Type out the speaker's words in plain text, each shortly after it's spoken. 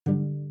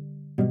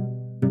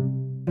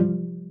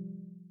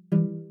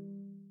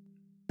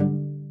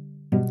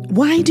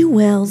Why do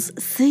whales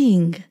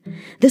sing?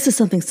 This is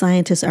something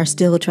scientists are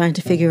still trying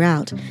to figure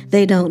out.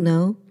 They don't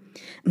know.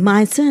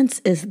 My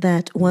sense is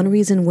that one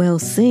reason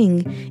whales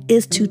sing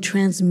is to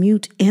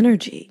transmute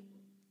energy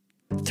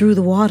through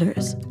the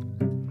waters.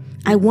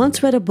 I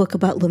once read a book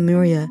about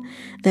Lemuria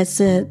that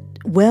said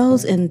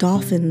whales and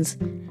dolphins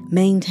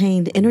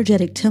maintained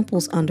energetic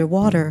temples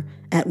underwater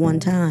at one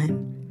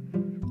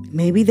time.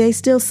 Maybe they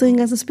still sing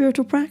as a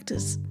spiritual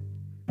practice.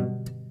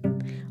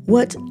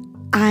 What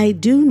I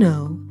do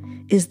know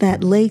is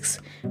that lakes,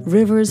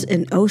 rivers,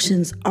 and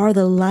oceans are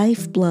the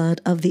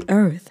lifeblood of the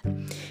earth.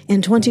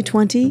 In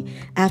 2020,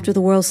 after the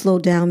world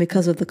slowed down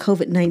because of the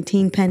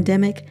COVID-19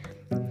 pandemic,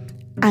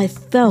 I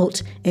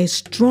felt a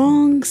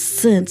strong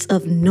sense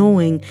of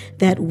knowing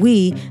that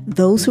we,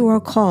 those who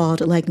are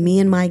called, like me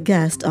and my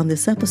guest on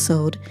this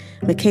episode,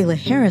 Michaela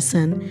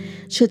Harrison,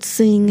 should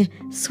sing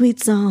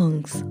sweet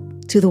songs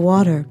to the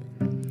water,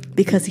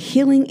 because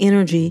healing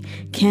energy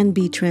can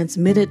be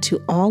transmitted to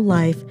all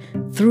life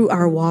through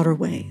our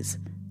waterways.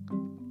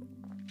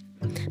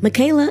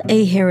 Michaela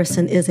A.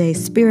 Harrison is a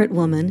spirit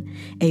woman,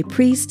 a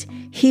priest,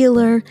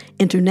 healer,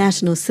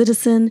 international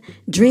citizen,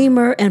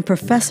 dreamer, and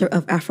professor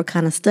of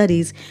Africana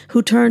studies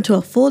who turned to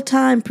a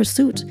full-time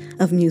pursuit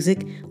of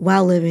music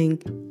while living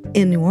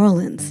in New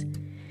Orleans.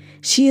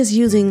 She is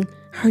using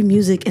her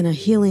music in a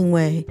healing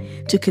way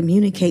to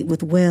communicate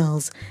with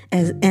whales,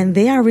 and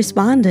they are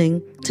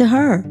responding to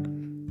her.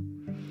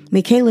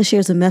 Michaela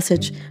shares a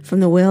message from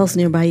the whales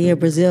near Bahia,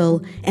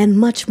 Brazil, and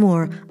much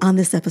more on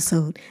this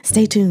episode.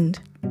 Stay tuned.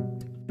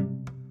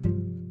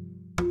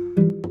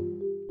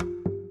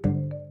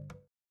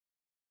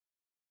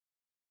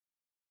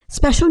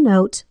 Special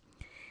note,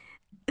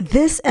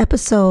 this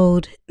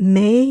episode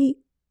may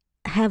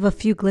have a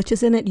few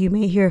glitches in it. You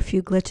may hear a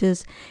few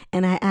glitches,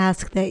 and I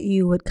ask that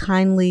you would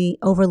kindly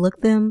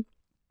overlook them.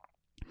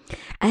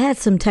 I had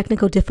some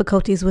technical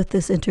difficulties with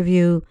this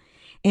interview,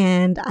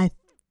 and I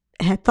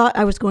had thought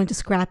I was going to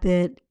scrap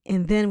it,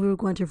 and then we were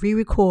going to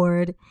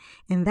re-record,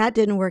 and that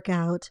didn't work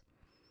out.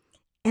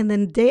 And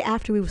then the day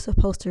after we were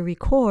supposed to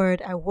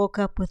record, I woke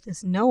up with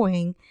this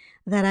knowing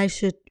that I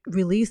should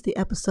release the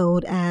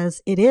episode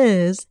as it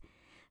is.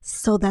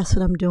 So that's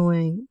what I'm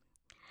doing.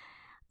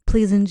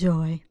 Please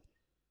enjoy.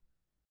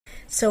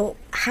 So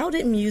how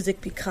did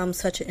music become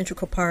such an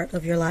integral part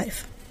of your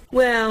life?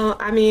 Well,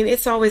 I mean,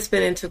 it's always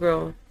been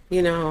integral.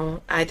 You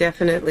know, I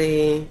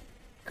definitely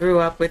grew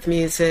up with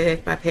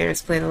music. My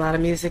parents played a lot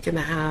of music in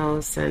the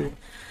house, and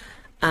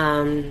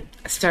I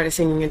started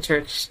singing in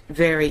church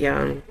very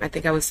young. I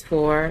think I was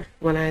 4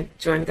 when I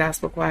joined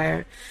gospel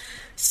choir.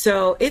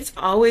 So it's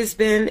always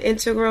been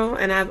integral,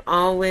 and I've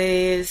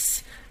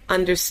always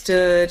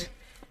understood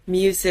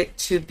music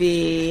to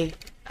be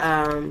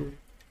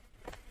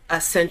a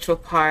central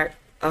part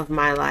of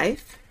my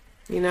life,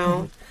 you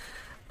know.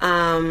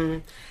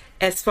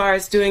 As far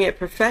as doing it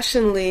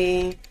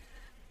professionally,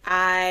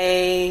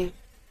 I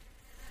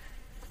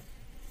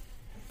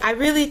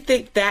really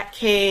think that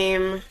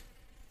came,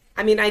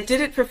 I mean, I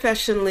did it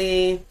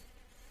professionally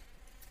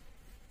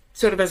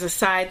sort of as a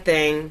side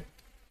thing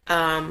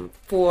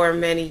for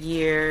many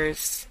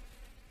years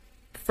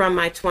from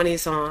my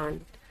 20s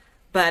on.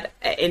 But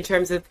in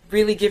terms of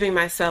really giving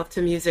myself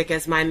to music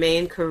as my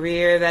main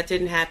career, that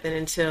didn't happen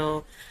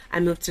until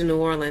I moved to New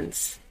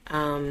Orleans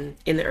in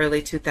the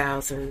early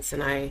 2000s.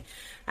 And I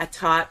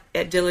taught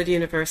at Dillard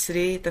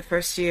University the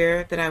first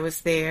year that I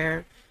was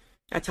there.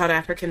 I taught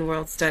African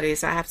World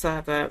Studies. I also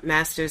have a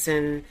master's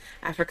in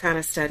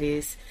Africana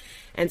Studies.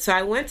 And so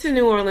I went to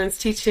New Orleans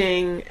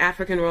teaching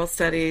African World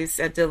Studies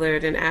at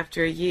Dillard, and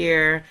after a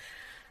year,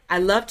 I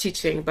love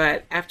teaching,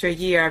 but after a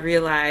year I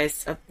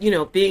realized,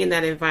 being in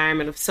that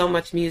environment of so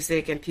much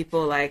music and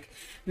people like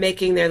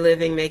making their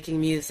living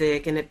making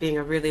music, and it being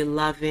a really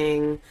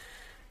loving,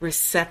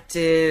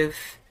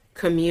 receptive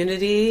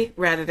community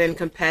rather than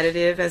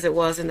competitive as it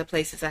was in the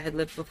places I had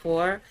lived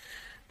before,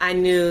 I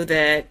knew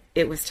that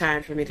it was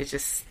time for me to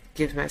just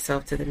give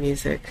myself to the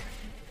music.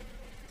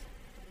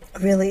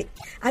 Really?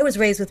 I was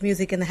raised with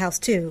music in the house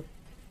too.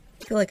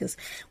 I feel like it's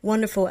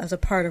wonderful as a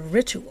part of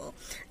ritual.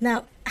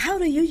 Now, how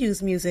do you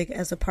use music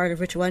as a part of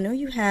ritual? I know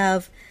you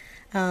have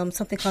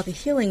something called the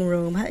healing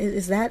room.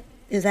 Is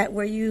that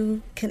where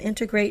you can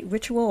integrate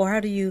ritual, or how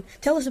do you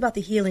tell us about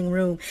the healing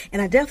room?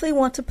 And I definitely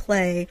want to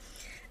play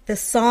the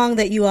song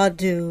that you all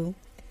do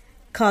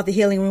called the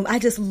healing room. I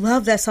just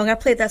love that song. I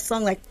played that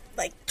song like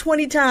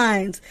 20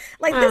 times.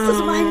 This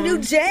is my new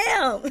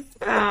jam.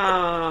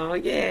 Oh,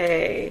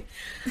 yay.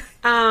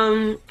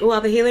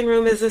 Well, the healing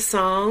room is a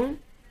song.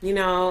 You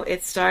know,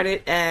 it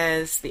started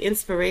as the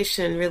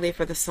inspiration really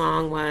for the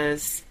song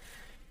was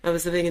I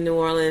was living in New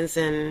Orleans,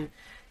 and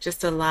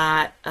just a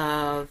lot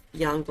of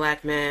young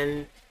black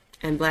men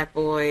and black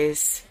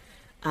boys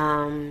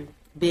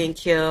being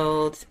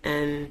killed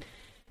and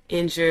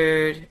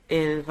injured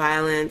in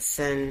violence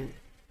and,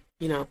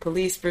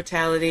 police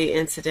brutality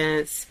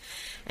incidents.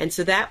 And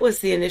so that was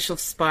the initial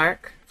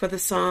spark for the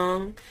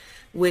song,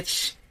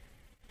 which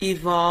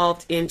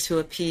evolved into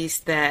a piece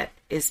that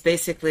is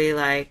basically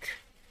like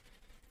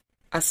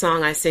a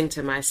song I sing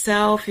to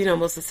myself. You know,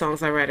 most of the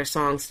songs I write are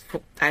songs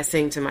I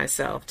sing to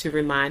myself to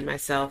remind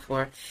myself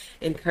or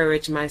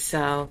encourage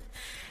myself.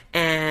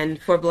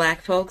 And for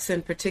Black folks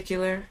in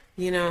particular,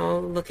 you know,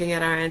 looking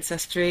at our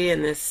ancestry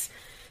and this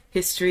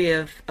history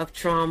of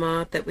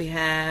trauma that we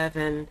have,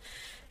 and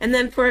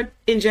then for,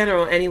 in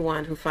general,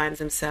 anyone who finds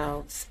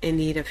themselves in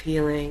need of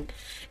healing.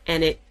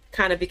 And it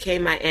kind of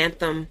became my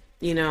anthem,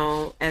 you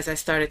know, as I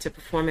started to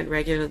perform it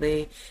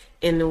regularly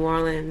in New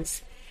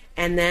Orleans.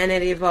 And then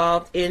it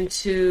evolved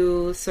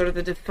into sort of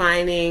the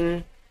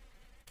defining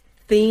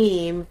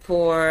theme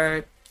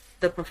for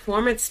the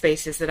performance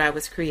spaces that I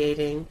was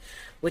creating,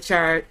 which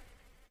are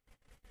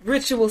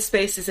ritual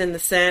spaces in the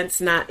sense,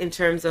 not in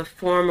terms of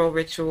formal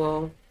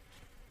ritual,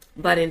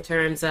 but in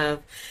terms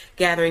of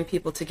gathering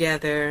people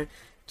together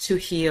to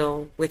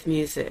heal with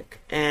music.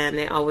 And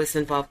they always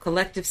involve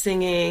collective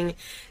singing.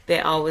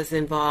 They always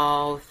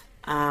involve,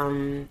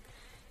 you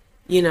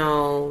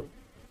know,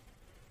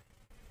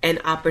 an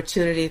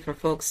opportunity for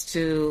folks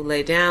to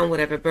lay down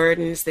whatever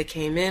burdens they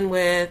came in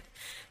with.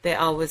 They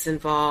always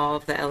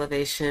involve the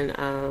elevation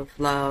of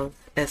love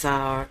as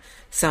our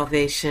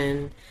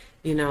salvation,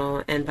 you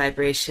know, and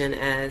vibration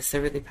as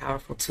a really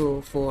powerful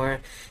tool for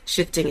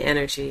shifting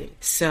energy.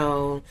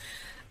 So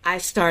I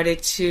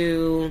started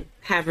to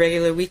have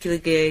regular weekly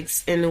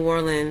gigs in New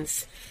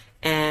Orleans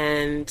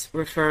and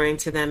referring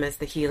to them as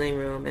the healing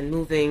room, and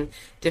moving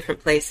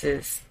different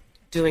places,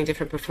 doing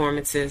different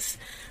performances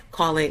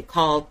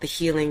called the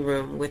healing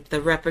room, with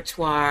the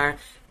repertoire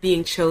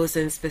being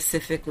chosen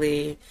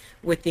specifically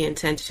with the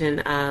intention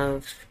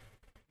of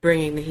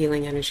bringing the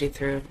healing energy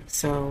through.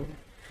 So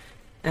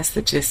that's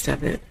the gist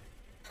of it.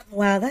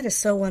 Wow, that is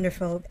so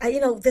wonderful.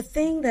 The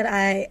thing that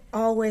I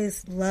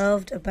always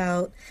loved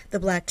about the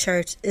Black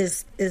church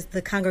is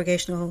the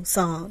congregational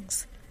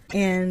songs,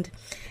 and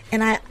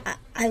I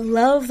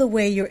love the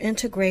way you're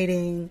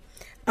integrating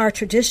our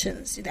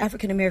traditions,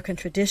 African American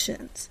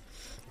traditions,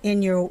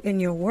 in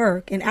your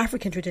work, in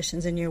African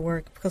traditions in your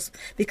work,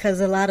 because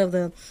a lot of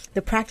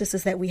the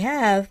practices that we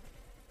have,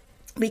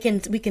 we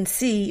can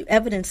see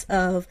evidence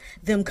of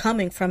them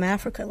coming from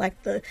Africa, like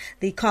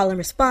the call and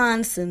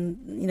response, and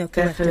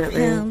collective Definitely.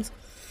 hymns.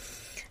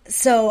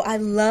 So I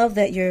love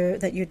that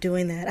you're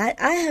doing that.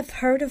 I have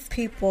heard of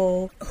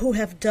people who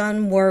have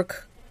done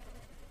work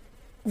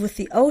with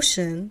the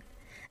ocean,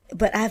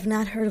 but I've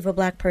not heard of a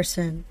Black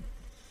person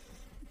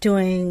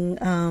doing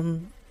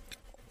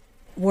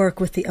work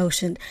with the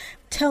ocean.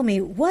 Tell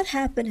me, what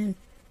happened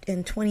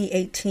in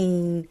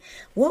 2018?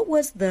 What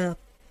was the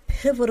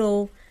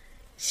pivotal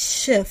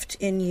shift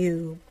in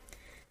you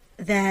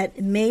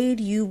that made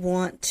you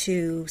want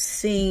to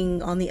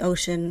sing on the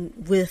ocean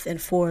with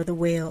and for the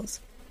whales?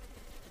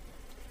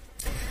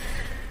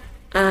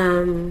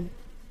 Well,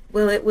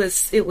 it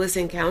was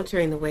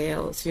encountering the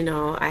whales.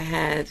 I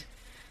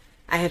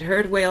had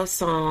heard whale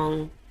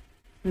song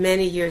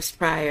many years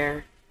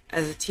prior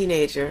as a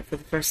teenager for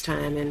the first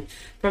time, and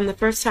from the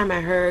first time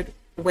I heard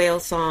whale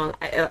song,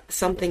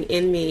 something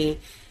in me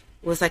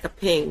was like a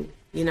ping.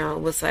 It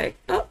was like,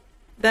 oh,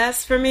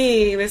 that's for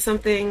me. There's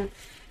something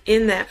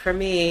in that for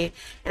me.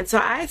 And so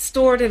I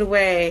stored it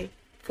away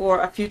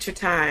for a future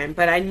time,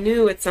 but I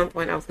knew at some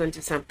point I was going to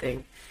do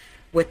something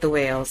with the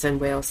whales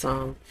and whale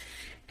song.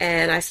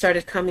 And I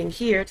started coming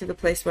here to the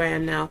place where I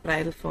am now,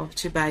 Praia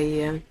Forte,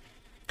 Bahia,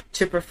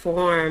 to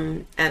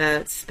perform at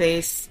a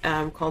space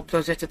called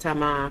Projeto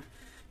Tamar,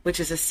 which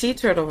is a sea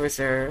turtle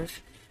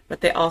reserve,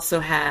 but they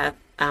also have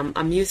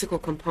a musical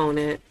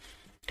component.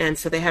 And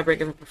so they have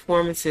regular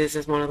performances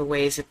as one of the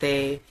ways that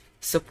they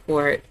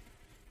support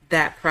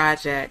that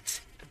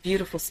project. A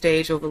beautiful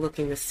stage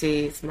overlooking the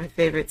sea. It's my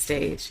favorite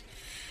stage.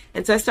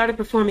 And so I started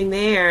performing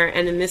there.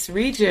 And in this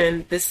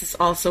region, this is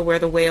also where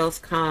the whales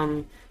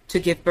come to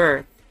give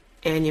birth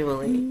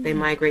annually. Mm. They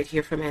migrate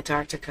here from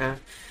Antarctica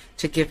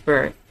to give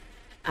birth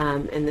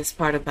in this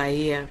part of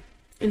Bahia,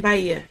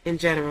 in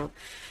general.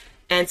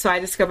 And so I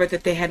discovered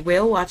that they had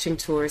whale watching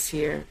tours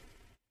here.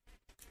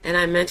 And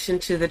I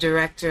mentioned to the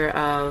director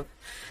of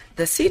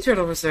the Sea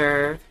Turtle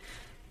Reserve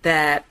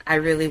that I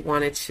really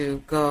wanted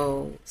to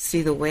go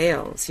see the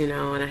whales, and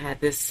I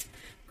had this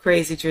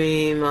crazy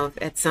dream of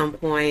at some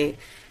point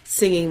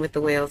singing with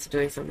the whales,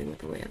 doing something with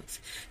the whales.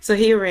 So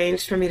he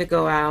arranged for me to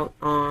go out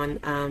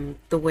on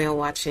the whale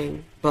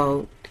watching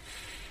boat.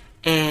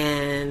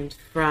 And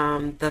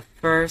from the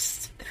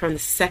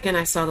second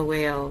I saw the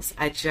whales,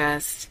 I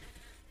just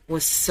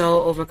was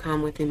so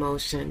overcome with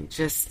emotion,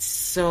 just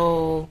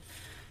so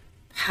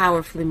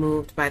powerfully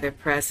moved by their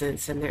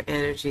presence and their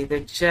energy.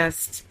 They're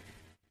just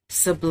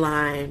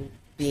sublime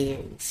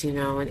beings,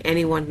 and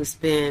anyone who's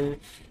been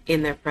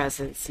in their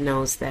presence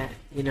knows that,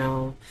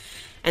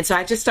 And so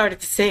I just started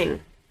to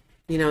sing,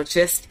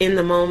 just in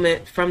the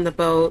moment from the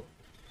boat.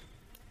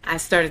 I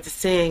started to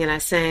sing, and I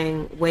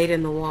sang Wade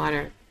in the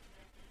Water.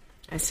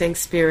 I sang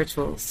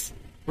spirituals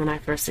when I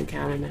first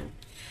encountered them.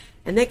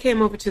 And they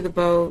came over to the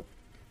boat,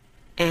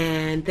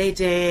 and they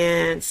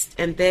danced,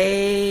 and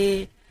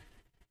they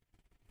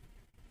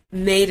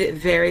made it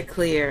very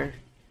clear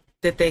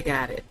that they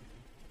got it.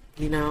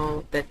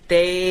 that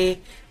they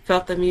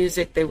felt the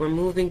music, they were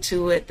moving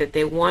to it, that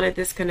they wanted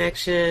this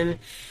connection.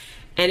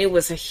 And it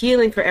was a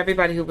healing for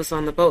everybody who was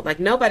on the boat. Like,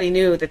 nobody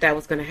knew that that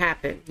was going to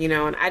happen,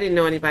 and I didn't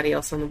know anybody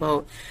else on the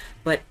boat.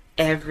 But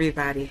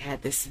everybody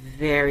had this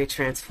very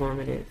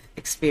transformative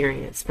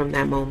experience from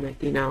that moment.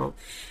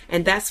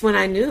 And that's when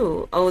I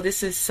knew, oh,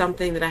 this is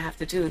something that I have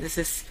to do. This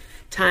is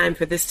time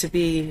for this to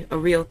be a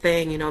real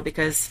thing,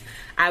 because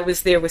I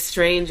was there with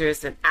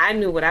strangers and I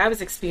knew what I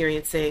was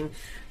experiencing.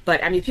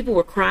 But I mean, people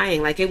were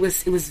crying. Like, it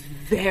was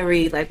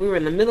very, like, we were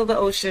in the middle of the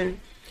ocean,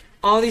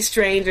 all these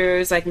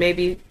strangers, like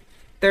maybe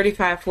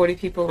 35, 40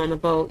 people on the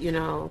boat,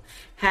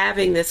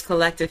 having this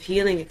collective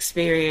healing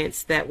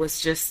experience that was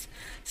just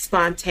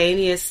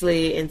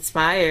spontaneously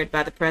inspired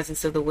by the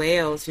presence of the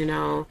whales,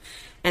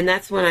 and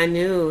that's when I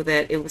knew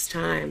that it was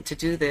time to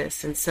do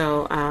this. And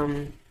so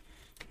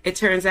it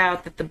turns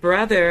out that the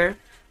brother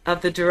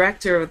of the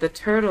director of the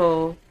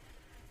Turtle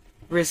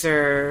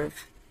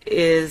Reserve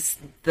is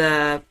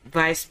the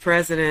vice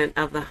president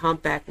of the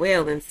Humpback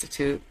Whale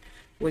Institute,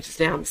 which is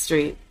down the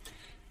street.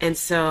 And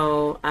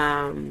so,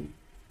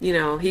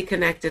 he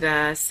connected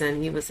us,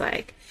 and he was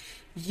like,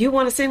 you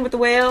want to sing with the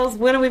whales?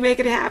 When do we make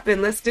it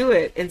happen? Let's do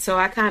it. And so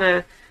I kind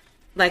of,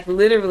 like,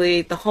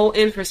 literally the whole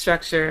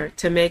infrastructure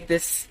to make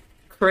this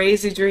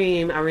crazy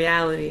dream a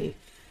reality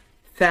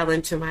fell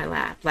into my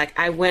lap. Like,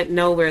 I went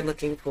nowhere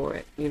looking for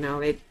it.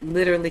 It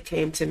literally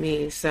came to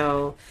me.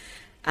 So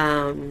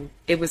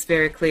it was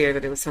very clear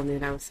that it was something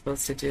that I was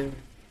supposed to do.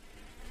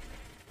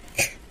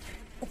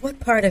 What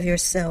part of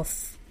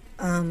yourself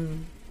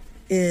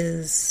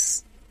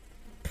is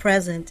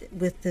present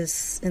with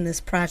in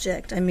this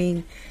project? I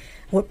mean,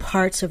 what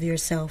parts of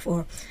yourself,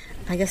 or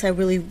I guess I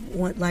really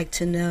like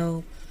to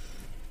know,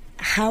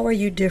 how are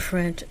you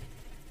different?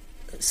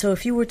 So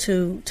if you were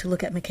to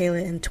look at Michaela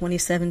in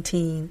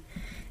 2017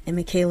 and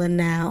Michaela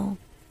now,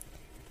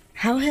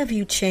 how have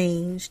you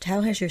changed?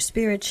 How has your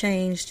spirit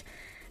changed?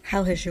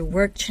 How has your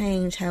work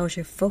changed? How has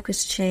your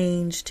focus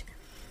changed?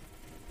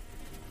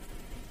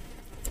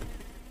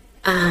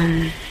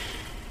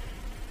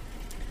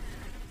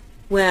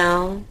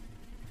 Well,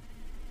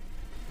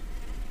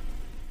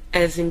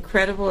 as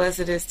incredible as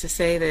it is to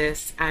say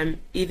this, I'm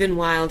even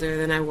wilder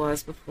than I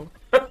was before.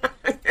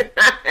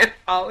 I've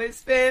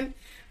always been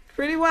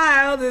pretty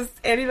wild, as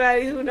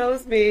anybody who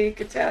knows me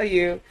could tell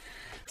you.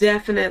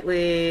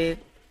 Definitely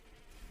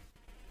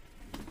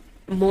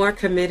more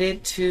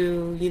committed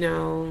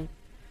to,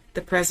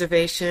 the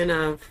preservation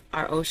of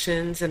our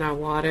oceans and our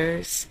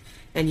waters,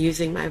 and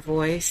using my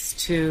voice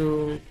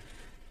to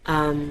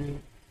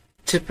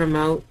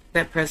promote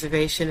that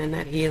preservation and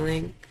that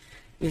healing,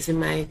 using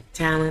my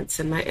talents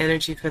and my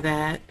energy for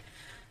that.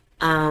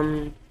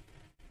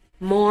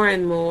 More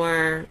and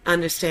more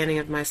understanding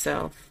of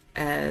myself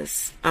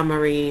as a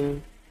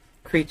marine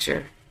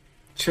creature,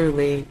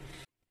 truly.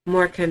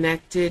 More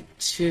connected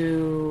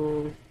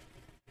to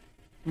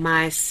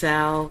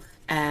myself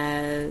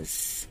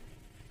as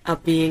a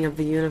being of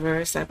the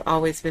universe. I've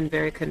always been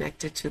very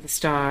connected to the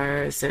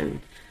stars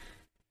and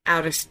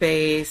outer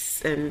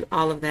space and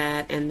all of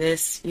that. And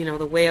this,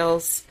 the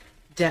whales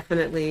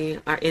definitely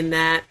are in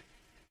that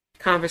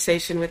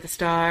conversation with the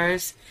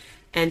stars.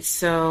 And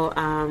so,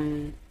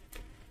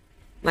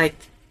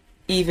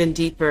 even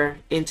deeper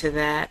into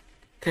that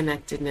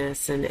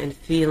connectedness and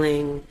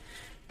feeling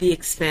the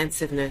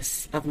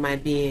expansiveness of my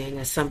being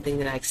as something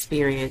that I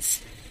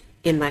experience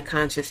in my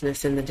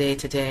consciousness in the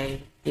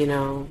day-to-day,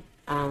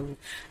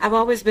 I've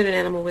always been an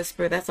animal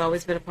whisperer. That's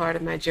always been a part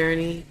of my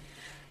journey.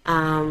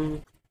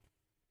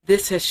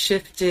 This has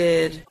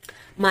shifted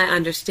my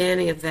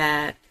understanding of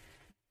that.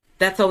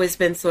 That's always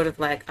been sort of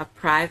like a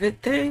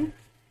private thing,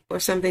 or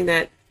something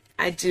that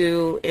I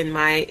do in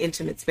my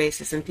intimate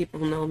spaces, and people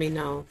who know me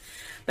know.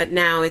 But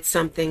now it's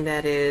something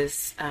that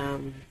is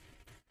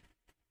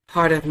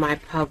part of my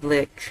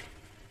public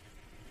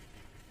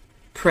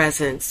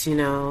presence,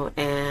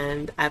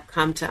 and I've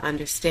come to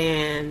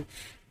understand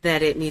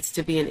that it needs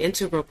to be an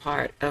integral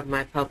part of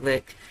my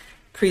public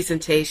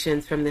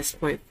presentations from this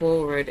point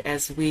forward,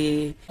 as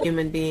we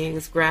human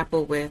beings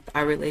grapple with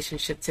our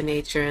relationship to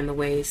nature and the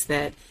ways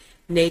that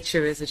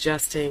nature is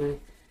adjusting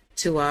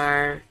to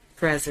our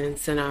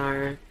presence and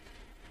our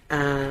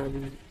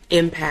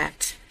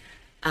impact,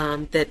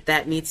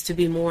 that needs to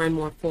be more and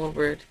more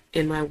forward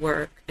in my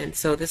work. And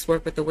so this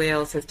work with the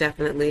whales has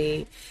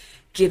definitely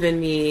given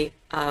me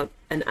an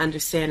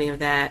understanding of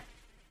that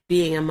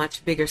being a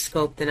much bigger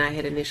scope than I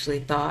had initially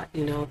thought,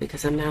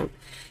 because I'm now,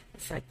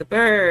 it's like the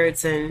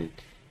birds and,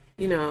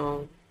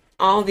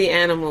 all the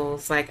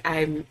animals, like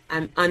I'm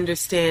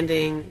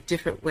understanding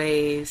different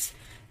ways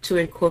to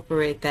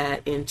incorporate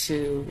that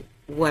into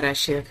what I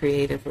share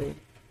creatively.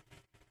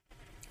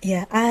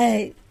 Yeah,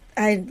 I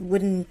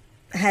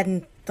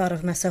hadn't thought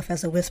of myself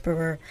as a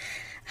whisperer.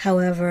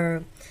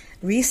 However,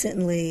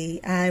 recently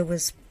I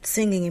was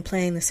singing and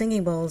playing the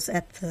singing bowls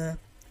at the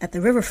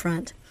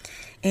riverfront,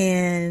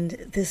 and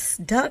this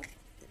duck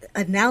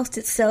announced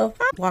itself,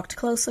 walked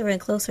closer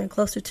and closer and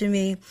closer to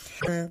me.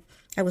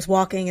 I was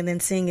walking and then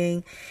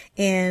singing,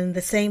 and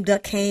the same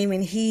duck came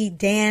and he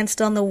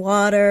danced on the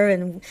water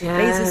and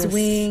raised his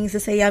wings to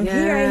say, "I'm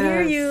here, I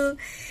hear you."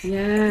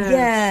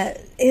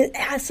 Yes.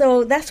 Yeah.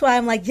 So that's why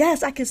I'm like,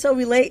 yes, I can so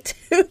relate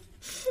to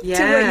what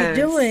you're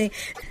doing.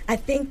 I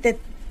think that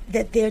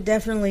there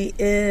definitely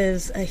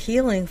is a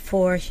healing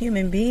for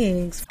human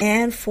beings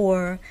and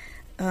for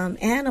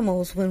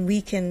animals when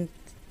we can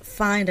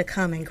find a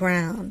common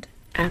ground.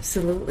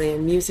 Absolutely.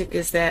 And music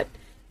is that,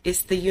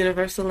 it's the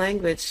universal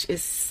language.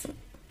 It's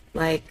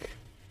like,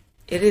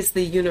 it is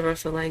the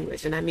universal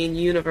language. And I mean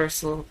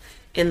universal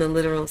in the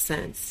literal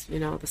sense. You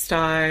know, the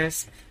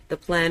stars, the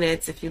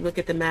planets, if you look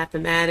at the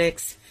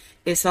mathematics,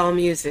 it's all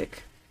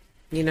music.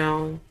 You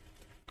know,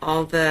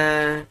 all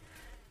the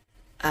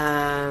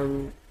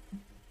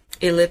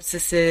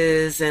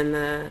ellipses and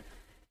the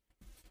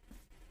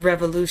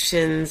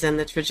revolutions and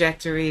the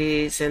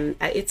trajectories, and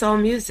it's all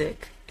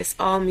music. It's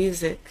all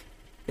music.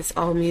 It's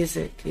all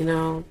music, you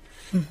know.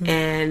 Mm-hmm.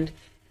 And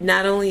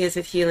not only is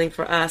it healing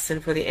for us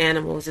and for the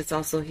animals, it's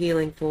also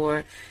healing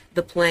for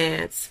the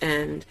plants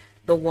and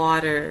the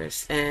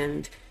waters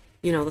and,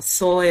 you know, the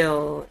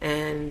soil.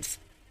 And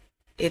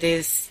it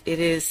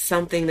is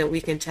something that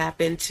we can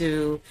tap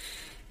into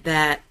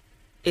that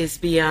is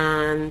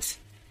beyond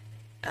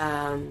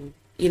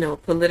you know,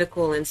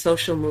 political and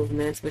social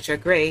movements, which are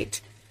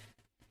great,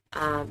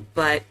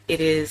 but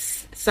it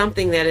is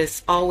something that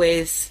is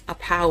always a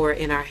power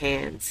in our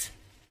hands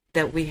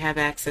that we have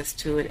access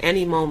to in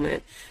any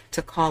moment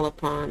to call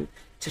upon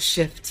to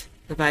shift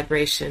the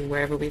vibration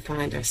wherever we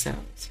find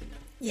ourselves. You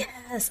know?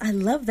 Yes, I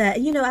love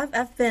that. You know,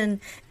 I've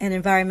been an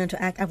environmental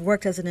I've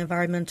worked as an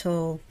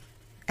environmental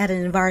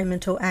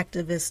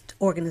activist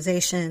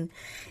organization,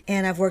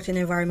 and I've worked in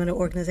environmental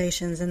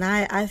organizations, and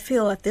I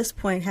feel at this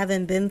point,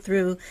 having been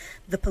through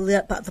the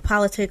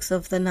politics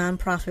of the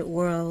nonprofit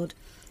world,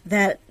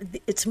 that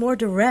it's more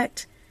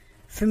direct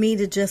for me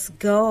to just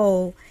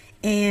go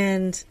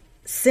and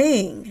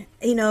sing.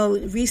 You know,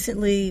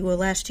 recently, well,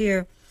 last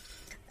year,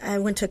 I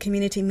went to a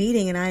community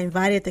meeting and I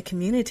invited the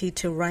community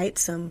to write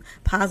some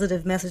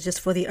positive messages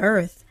for the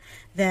earth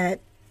that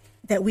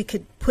we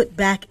could put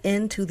back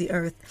into the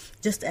earth,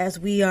 just as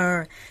we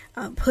are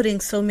putting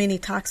so many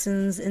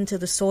toxins into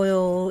the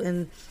soil,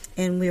 and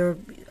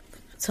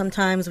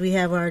sometimes we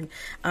have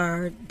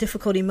our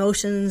difficult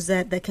emotions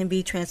that can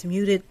be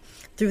transmuted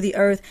through the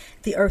earth.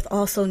 The earth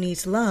also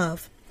needs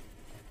love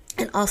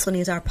and also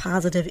needs our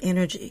positive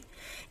energy.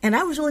 And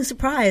I was really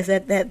surprised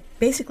that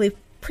basically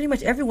pretty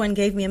much everyone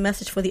gave me a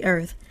message for the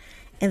earth.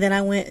 And then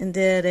I went and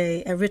did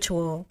a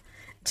ritual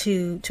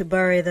to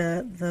bury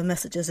the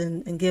messages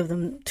and give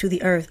them to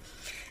the earth.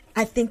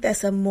 I think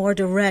that's a more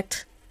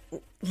direct,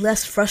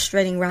 less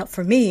frustrating route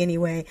for me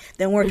anyway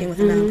than working with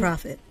a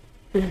nonprofit.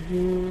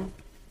 Mm-hmm.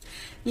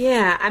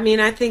 Yeah, I mean,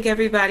 I think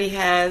everybody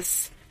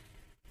has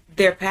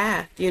their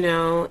path, you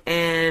know,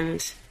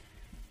 and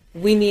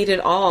we need it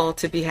all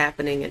to be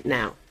happening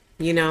now,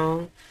 you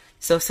know.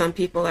 So some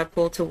people are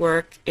pulled to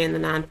work in the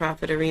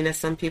nonprofit arena.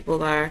 Some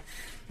people are,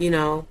 you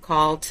know,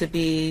 called to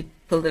be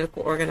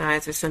political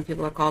organizers. Some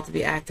people are called to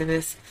be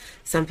activists.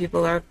 Some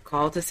people are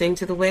called to sing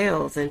to the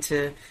whales and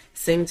to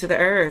sing to the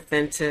earth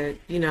and to,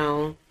 you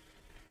know,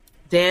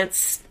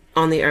 dance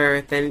on the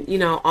earth. And, you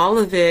know, all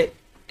of it,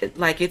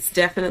 like, it's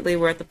definitely,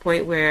 we're at the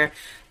point where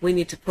we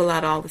need to pull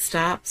out all the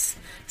stops.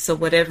 So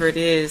whatever it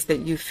is that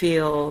you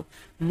feel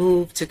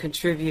moved to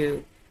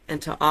contribute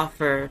and to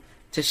offer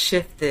to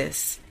shift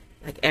this,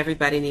 like,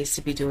 everybody needs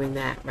to be doing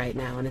that right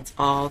now. And it's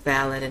all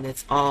valid and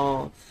it's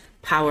all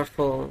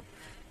powerful.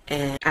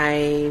 And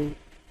I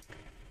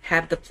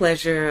have the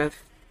pleasure of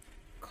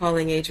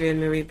calling Adrienne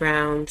Marie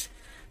Brown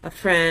a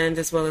friend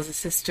as well as a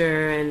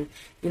sister. And,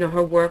 you know,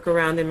 her work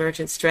around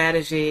emergent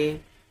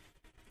strategy,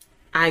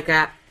 I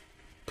got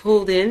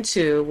pulled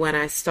into when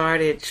I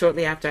started,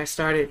 shortly after I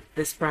started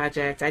this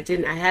project. I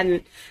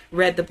hadn't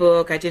read the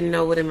book. I didn't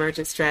know what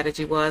emergent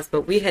strategy was,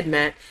 but we had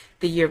met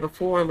the year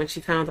before. And when she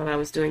found out I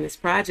was doing this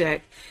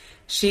project,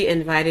 she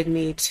invited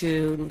me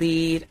to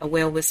lead a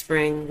whale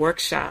whispering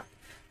workshop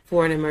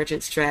for an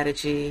emergent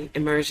strategy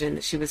immersion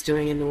that she was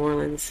doing in New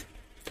Orleans.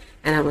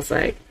 And I was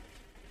like,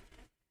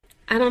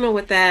 I don't know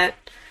what that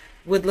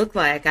would look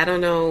like. I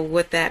don't know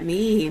what that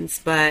means.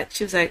 But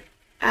she was like,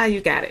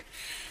 you got it.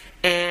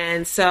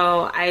 And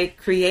so I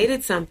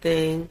created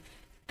something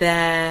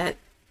that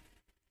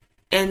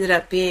ended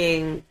up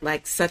being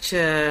like such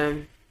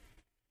a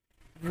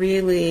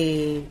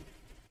really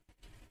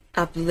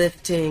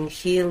uplifting,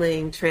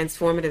 healing,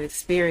 transformative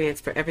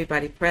experience for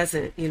everybody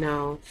present, you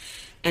know.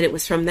 And it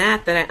was from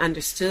that I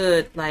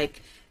understood,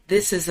 like,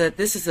 this is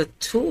a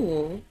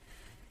tool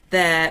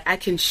that I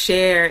can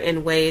share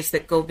in ways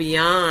that go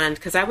beyond,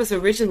 because I was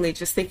originally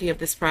just thinking of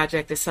this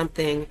project as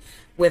something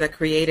with a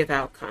creative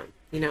outcome,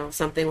 you know,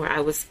 something where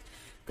I was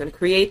going to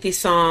create these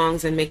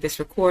songs and make this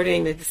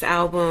recording, make this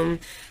album,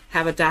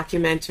 have a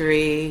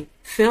documentary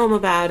film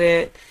about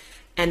it,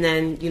 and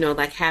then, you know,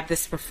 like, have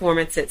this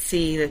performance at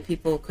sea that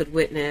people could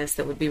witness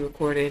that would be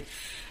recorded.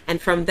 And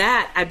from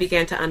that, I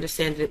began to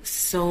understand it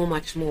so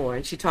much more.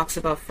 And she talks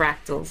about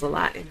fractals a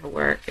lot in her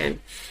work. And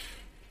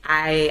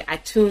I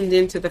tuned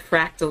into the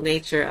fractal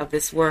nature of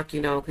this work,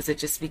 because it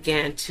just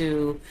began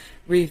to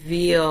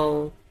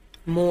reveal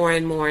more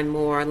and more and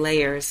more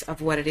layers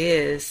of what it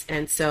is.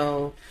 And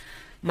so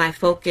my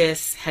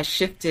focus has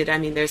shifted. I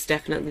mean, there's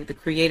definitely the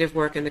creative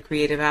work and the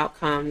creative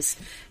outcomes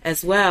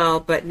as well,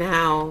 but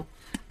now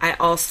I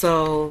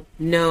also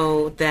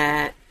know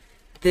that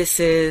this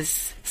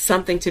is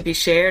something to be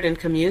shared in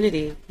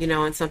community,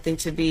 and something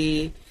to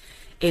be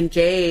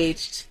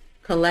engaged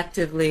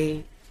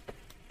collectively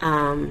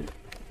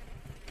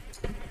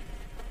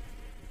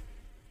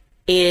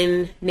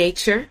in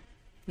nature,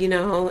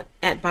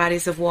 at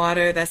bodies of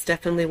water. That's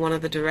definitely one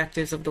of the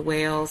directives of the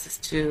whales, is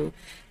to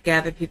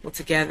gather people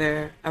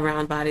together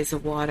around bodies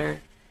of water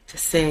to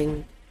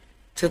sing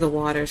to the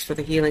waters for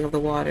the healing of the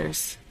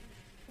waters.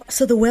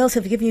 So the whales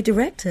have given you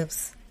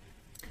directives.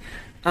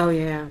 Oh,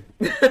 yeah.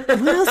 What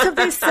else have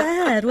they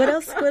said? What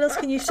else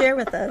can you share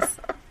with us?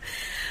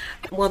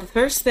 Well, the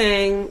first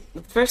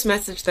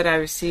message that I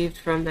received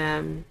from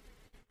them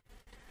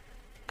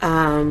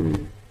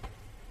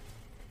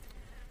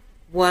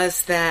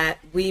was that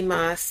we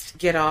must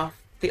get off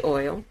the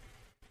oil.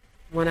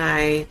 When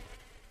I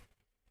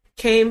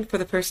came for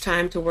the first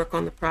time to work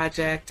on the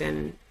project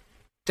and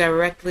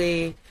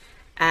directly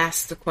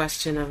asked the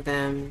question of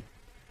them,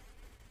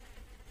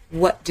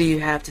 what do you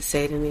have to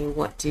say to me?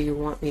 What do you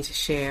want me to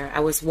share?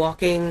 I was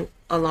walking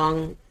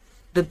along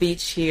the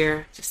beach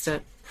here, just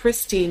a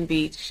pristine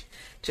beach,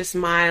 just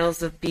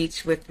miles of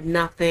beach with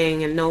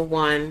nothing and no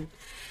one.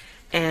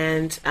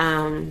 And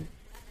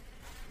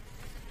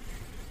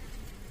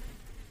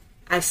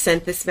I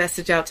sent this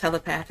message out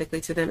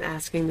telepathically to them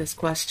asking this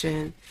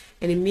question.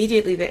 And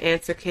immediately the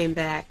answer came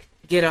back,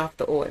 get off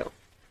the oil.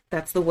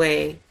 That's the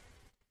way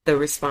the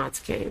response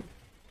came.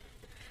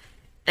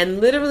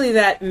 And literally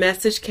that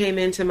message came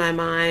into my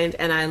mind,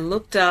 and I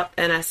looked up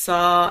and I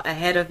saw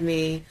ahead of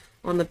me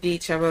on the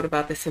beach, I wrote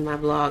about this in my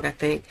blog, I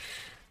think,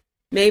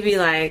 maybe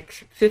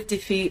like 50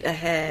 feet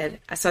ahead,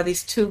 I saw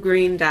these two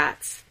green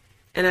dots.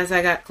 And as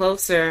I got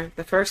closer,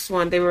 the first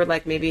one, they were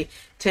like maybe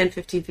 10,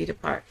 15 feet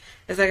apart.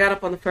 As I got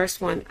up on the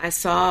first one, I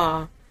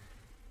saw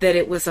that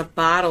it was a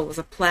bottle, it was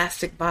a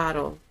plastic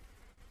bottle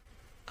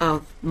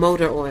of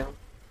motor oil.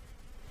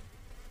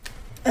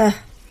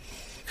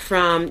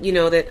 From,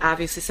 that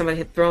obviously somebody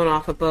had thrown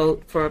off a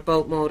boat for a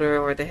boat motor,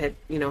 or they had,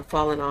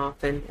 fallen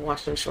off and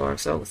washed on shore.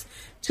 So it was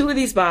two of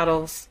these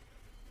bottles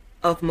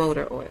of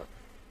motor oil,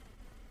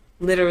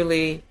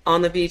 literally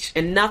on the beach,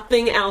 and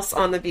nothing else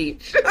on the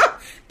beach.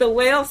 The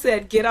whale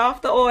said, get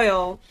off the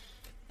oil.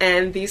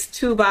 And these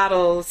two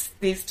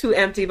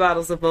empty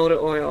bottles of motor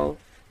oil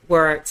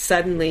were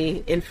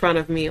suddenly in front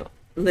of me,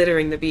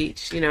 littering the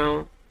beach,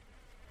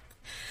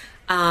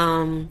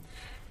 And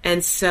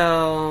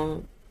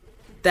so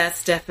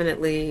that's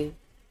definitely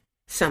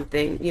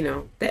something,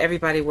 that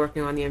everybody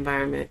working on the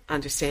environment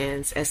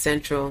understands as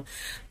central.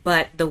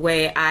 But the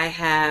way I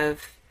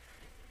have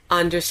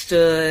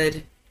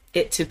understood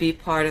it to be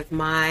part of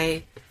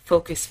my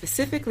focus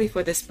specifically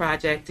for this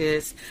project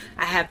is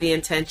I have the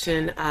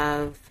intention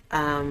of,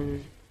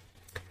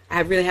 I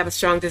really have a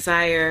strong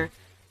desire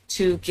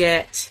to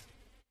get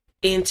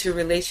into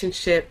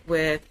relationship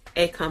with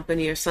a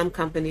company or some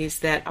companies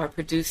that are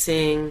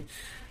producing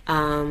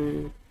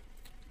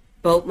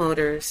boat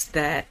motors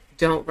that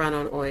don't run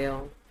on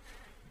oil,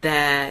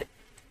 that,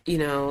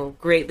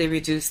 greatly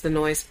reduce the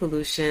noise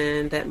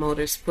pollution that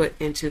motors put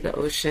into the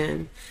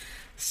ocean,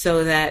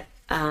 so that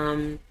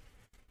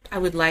I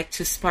would like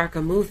to spark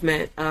a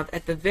movement of,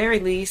 at the very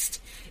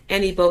least,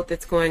 any boat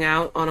that's going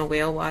out on a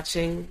whale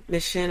watching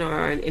mission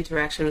or an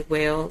interaction with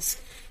whales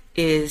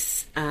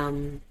is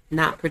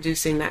not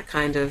producing that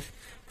kind of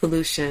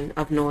pollution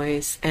of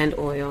noise and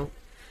oil,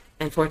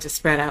 and for it to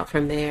spread out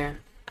from there.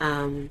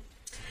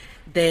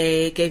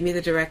 They gave me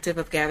the directive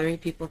of gathering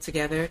people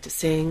together to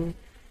sing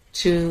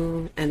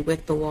to and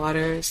with the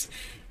waters,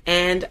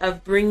 and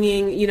of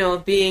bringing,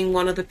 of being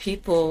one of the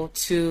people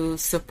to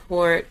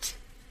support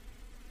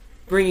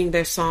bringing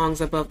their songs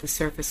above the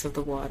surface of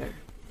the water,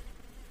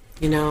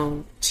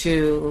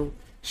 to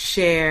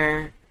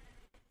share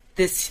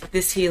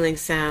this healing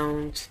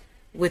sound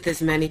with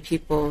as many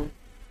people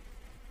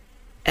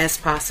as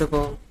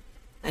possible,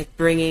 like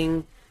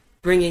bringing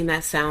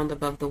that sound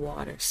above the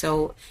water.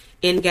 So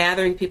in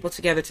gathering people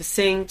together to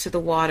sing to the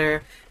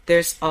water,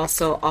 there's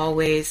also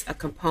always a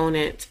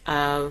component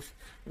of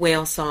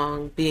whale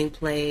song being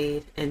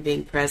played and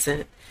being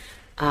present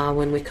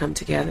when we come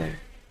together.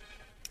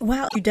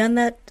 Wow, you've done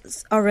that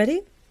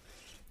already?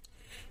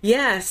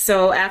 Yeah,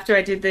 so after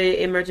I did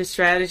the emergent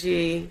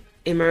strategy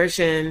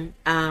immersion,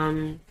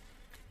 I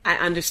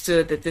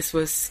understood that this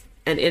was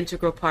an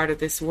integral part of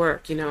this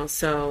work,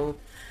 so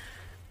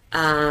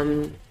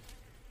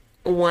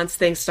once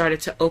things started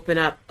to open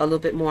up a little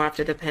bit more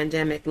after the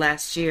pandemic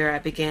last year, I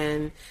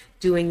began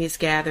doing these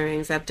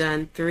gatherings. I've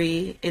done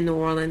 3 in New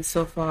Orleans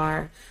so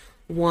far,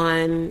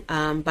 one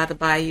by the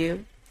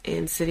Bayou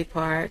in City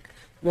Park,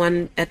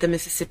 one at the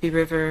Mississippi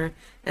River,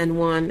 and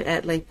one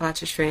at Lake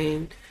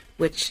Pontchartrain,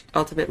 which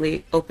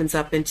ultimately opens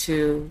up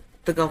into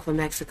the Gulf of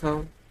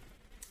Mexico.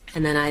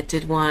 And then I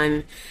did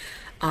one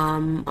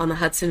on the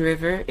Hudson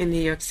River in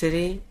New York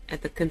City,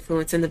 at the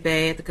confluence in the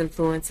bay, at the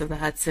confluence of the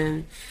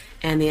Hudson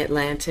and the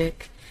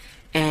Atlantic.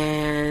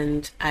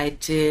 And I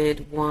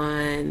did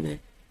one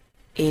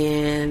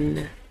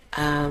in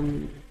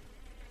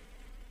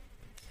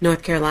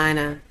North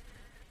Carolina,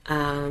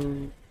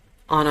 on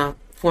a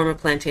former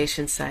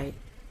plantation site.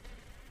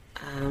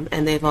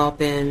 And they've all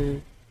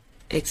been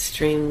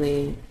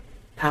extremely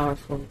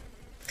powerful.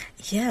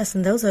 Yes,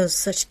 and those are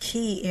such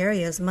key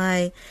areas.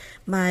 My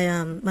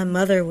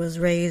mother was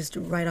raised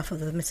right off of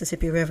the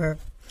Mississippi River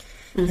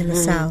in the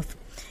South,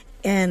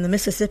 and the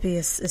Mississippi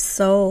is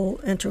so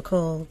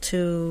integral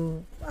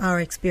to our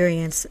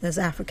experience as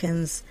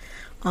Africans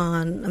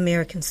on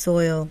American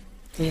soil.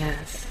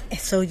 Yes.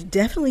 So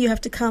definitely you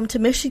have to come to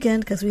Michigan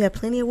because we have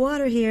plenty of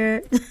water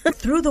here.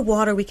 Through the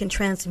water we can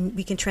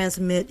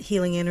transmit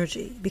healing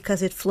energy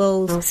because it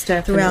flows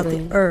throughout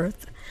the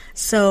earth.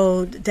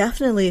 So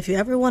definitely if you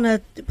ever want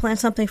to plan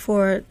something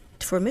for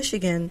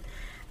Michigan,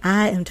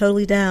 I am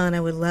totally down. I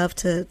would love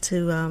to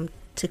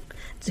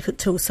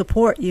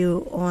support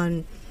you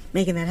on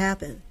making that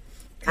happen.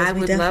 I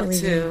would love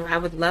to. I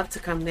would love to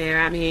come there.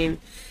 I mean,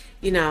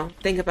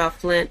 think about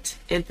Flint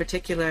in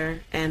particular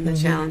and the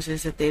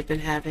challenges that they've been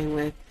having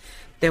with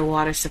their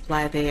water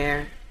supply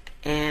there.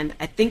 And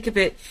I think of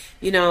it,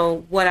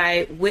 what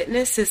I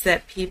witness is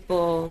that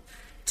people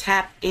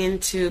tap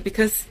into,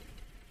 because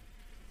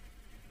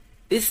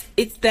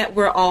it's that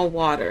we're all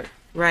water,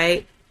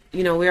 right?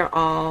 We're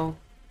all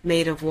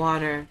made of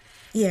water.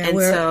 Yeah, and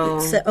we're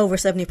so, over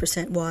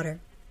 70% water.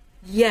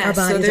 Yeah,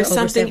 so there's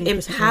something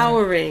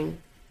empowering water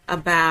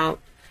about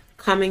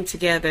coming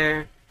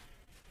together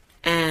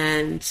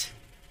and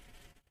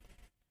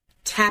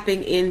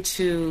tapping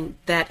into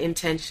that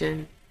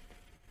intention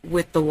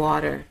with the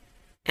water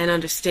and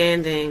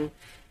understanding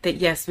that,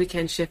 yes, we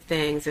can shift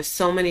things. There's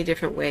so many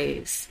different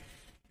ways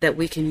that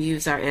we can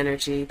use our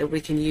energy, that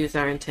we can use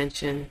our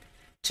intention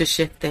to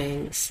shift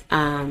things.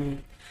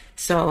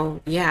 So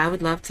yeah, I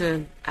would love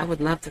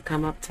to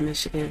come up to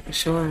Michigan for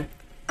sure.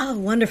 Oh,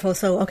 wonderful.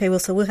 So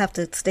we'll have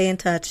to stay in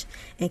touch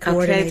and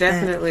coordinate. Okay,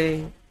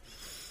 definitely.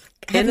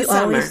 That. In the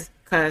summer,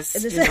 because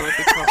it'd be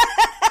cold.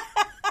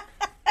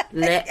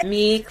 Let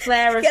me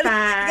clarify. You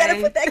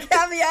gotta put that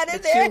caveat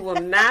in there. You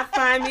will not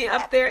find me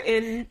up there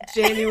in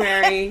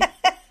January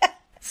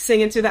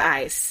singing to the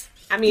ice.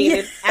 I mean,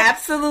 it's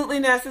absolutely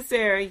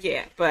necessary,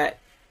 but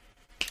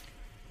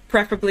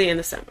preferably in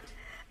the summer.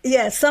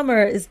 Yeah,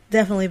 summer is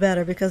definitely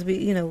better because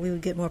we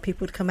would get more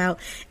people to come out.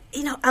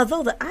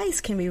 Although the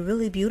ice can be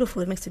really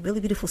beautiful, it makes a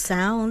really beautiful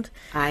sound.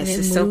 Ice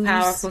is so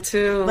powerful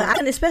too.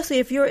 But especially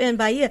if you're in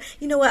Bahia.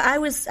 You know what?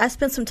 I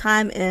spent some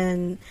time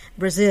in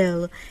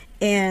Brazil,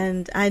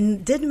 and I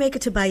didn't make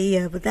it to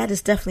Bahia, but that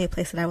is definitely a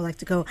place that I would like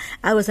to go.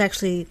 I was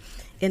actually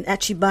in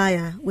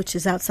Atibaia, which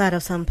is outside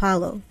of São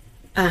Paulo.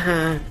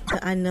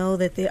 I know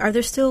that are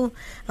there still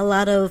a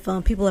lot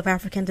of people of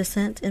African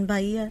descent in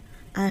Bahia?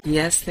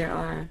 Yes, there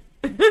are.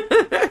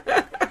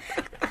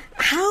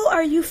 How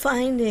are you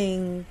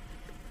finding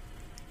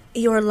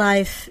your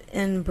life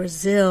in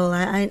Brazil?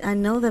 I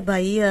know that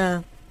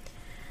Bahia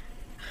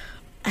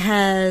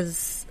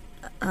has,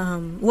 I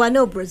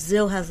know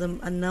Brazil has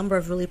a number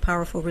of really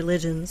powerful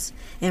religions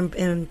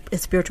and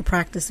spiritual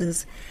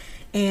practices,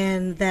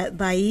 and that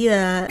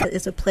Bahia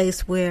is a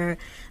place where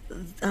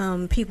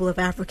people of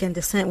African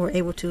descent were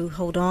able to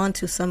hold on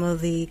to some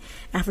of the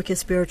African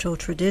spiritual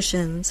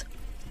traditions.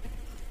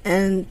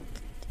 And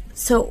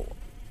so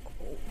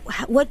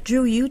what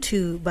drew you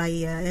to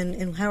Bahia,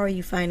 and how are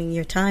you finding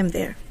your time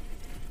there?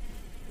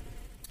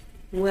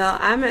 Well,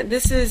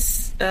 this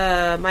is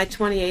my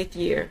 28th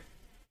year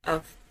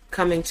of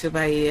coming to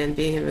Bahia and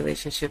being in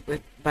relationship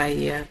with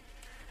Bahia.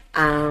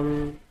 I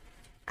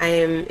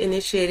am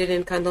initiated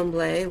in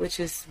Candomblé, which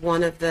is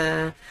one of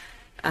the,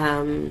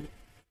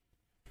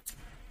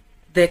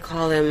 they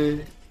call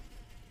them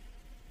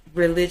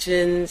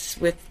religions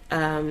with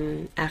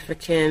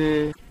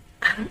African,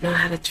 I don't know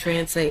how to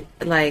translate,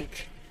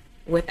 like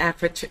with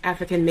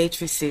African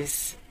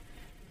matrices.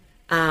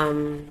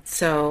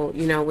 So,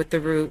 with the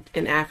root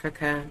in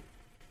Africa,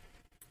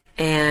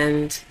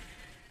 and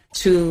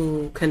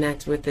to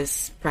connect with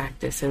this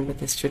practice and with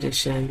this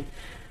tradition,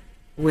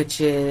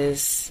 which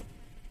is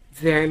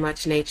very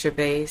much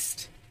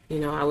nature-based.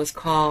 I was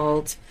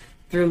called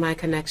through my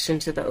connection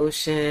to the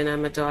ocean.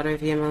 I'm a daughter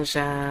of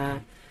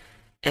Iemanjá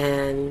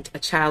and a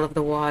child of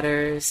the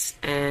waters,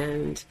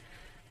 and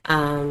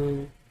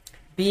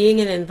being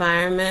in an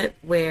environment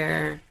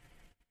where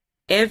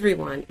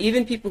everyone,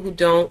 even people who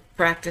don't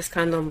practice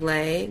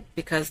candomblé,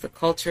 because the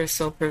culture is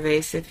so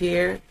pervasive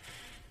here,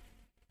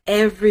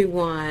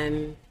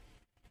 everyone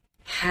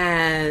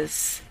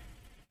has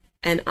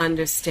an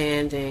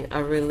understanding,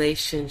 a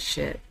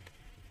relationship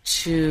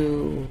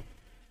to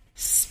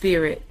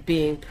spirit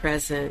being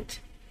present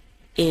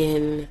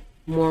in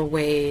more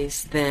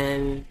ways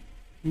than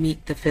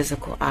meet the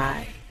physical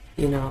eye.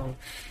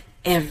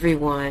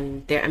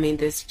 Everyone there,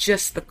 there's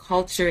just, the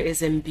culture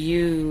is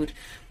imbued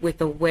with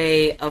a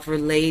way of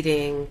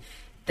relating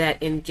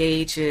that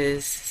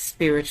engages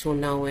spiritual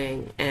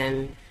knowing.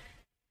 And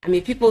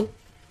people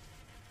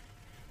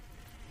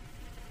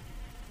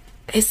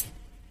it's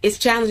it's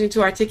challenging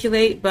to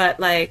articulate, but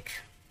like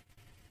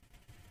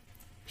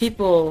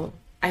people,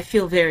 I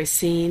feel very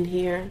seen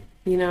here,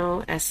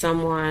 as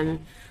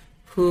someone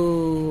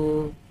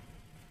who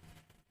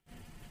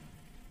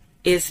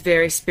is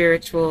very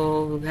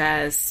spiritual, who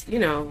has,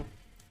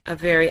 a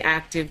very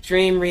active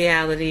dream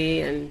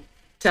reality and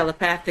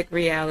telepathic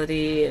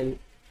reality. And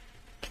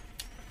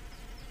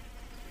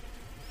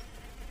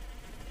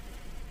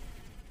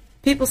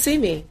people see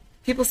me,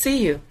 people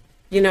see you,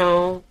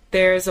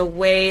 there's a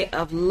way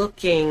of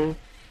looking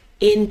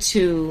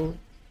into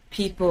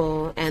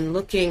people and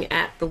looking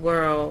at the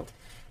world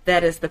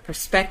that is the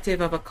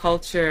perspective of a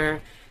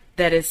culture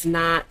that is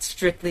not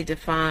strictly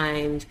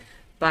defined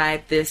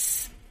by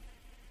this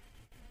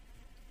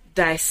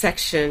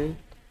dissection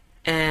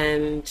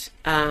and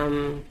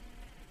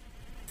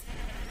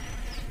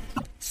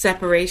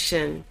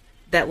separation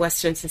that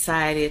Western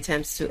society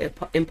attempts to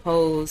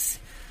impose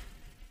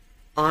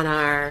on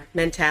our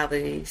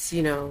mentalities,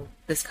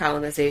 this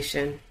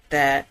colonization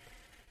that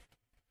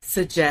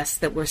suggests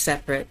that we're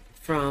separate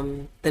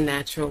from the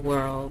natural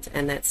world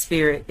and that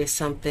spirit is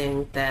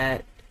something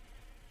that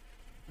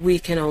we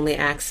can only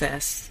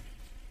access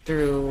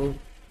through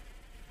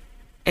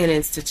an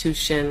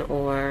institution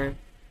or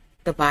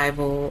the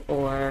Bible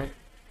or,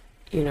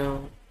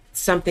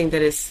 something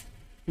that is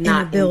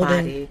not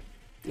embodied.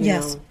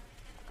 Yes.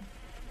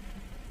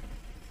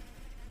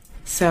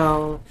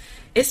 So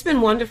it's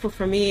been wonderful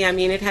for me. I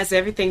mean, it has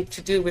everything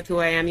to do with who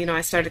I am.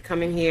 I started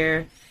coming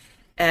here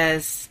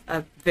as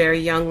a very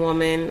young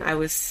woman. I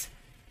was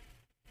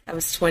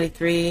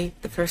 23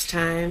 the first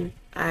time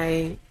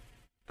I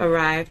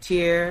arrived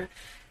here.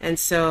 And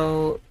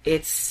so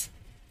it's,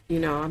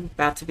 I'm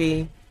about to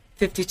be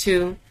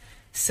 52.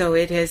 So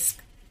it has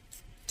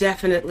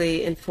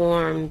definitely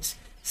informed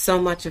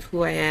so much of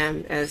who I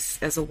am as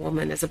a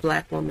woman, as a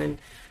Black woman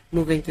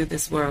moving through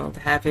this world,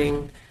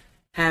 having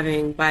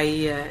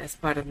Bahia as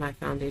part of my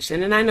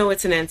foundation. And I know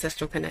it's an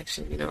ancestral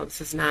connection.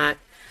 This is not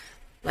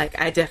like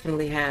I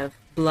definitely have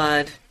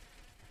blood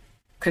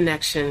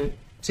connection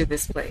to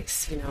this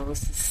place.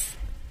 This is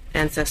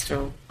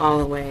ancestral all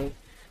the way.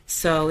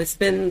 So it's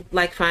been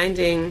like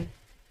finding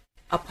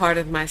a part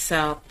of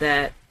myself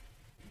that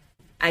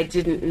I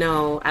didn't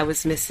know I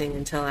was missing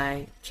until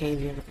I came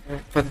here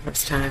for the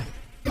first time.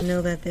 I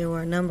know that there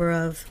were a number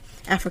of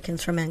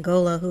Africans from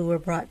Angola who were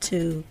brought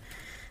to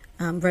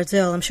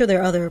Brazil. I'm sure there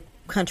are other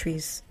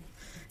countries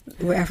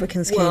where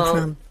Africans came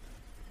from.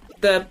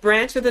 The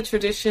branch of the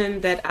tradition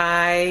that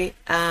I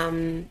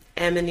am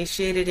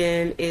initiated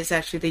in is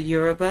actually the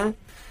Yoruba.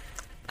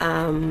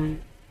 The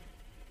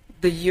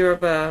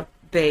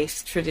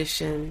Yoruba-based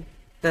tradition,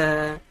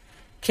 the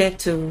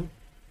Ketu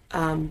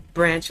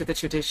branch of the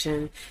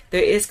tradition.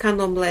 There is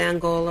Candomblé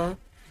Angola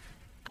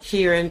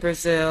here in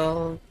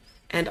Brazil,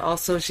 and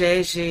also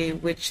Jeje,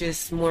 which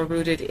is more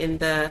rooted in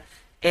the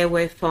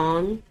Ewe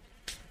Fon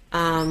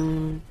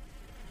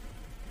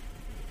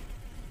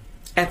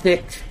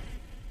ethnic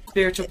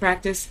spiritual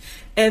practice.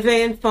 Ewe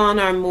and Fon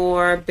are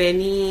more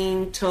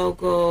Benin,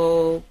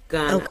 Togo,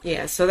 Ghana. Okay.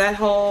 Yeah, so that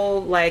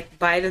whole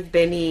bite of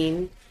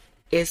Benin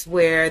is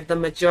where the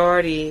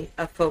majority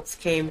of folks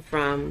came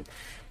from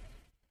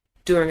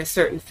during a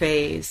certain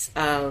phase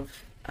of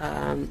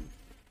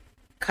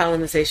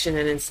colonization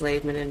and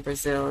enslavement in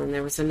Brazil. And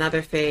there was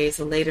another phase,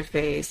 a later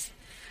phase,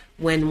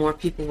 when more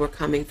people were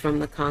coming from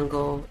the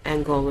Congo,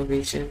 Angola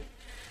region.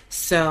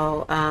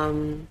 So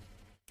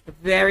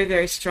very,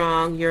 very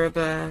strong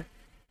Yoruba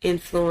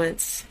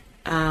influence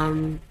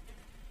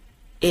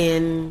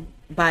in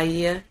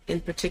Bahia in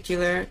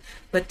particular,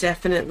 but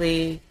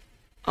definitely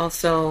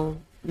also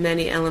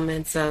many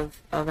elements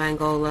of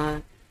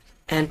Angola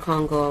and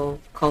Congo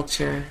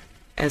culture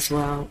as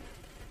well.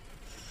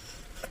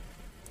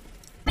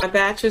 My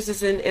bachelor's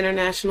is in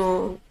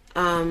international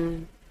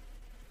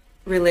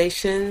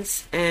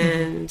relations,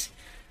 and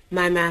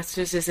my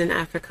master's is in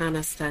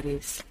Africana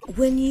studies.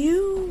 When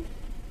you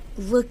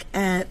look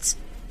at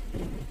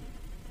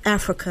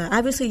Africa,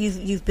 obviously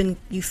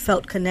you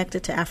felt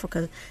connected to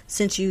Africa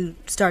since you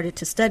started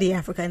to study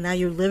Africa, and now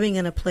you're living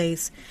in a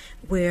place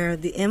where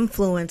the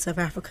influence of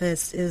Africa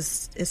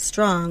is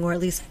strong, or at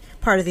least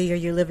part of the year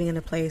you're living in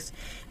a place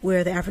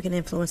where the African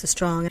influence is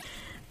strong.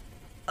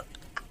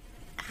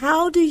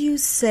 How do you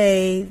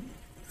say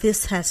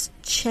this has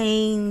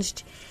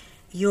changed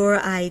your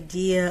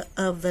idea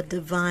of the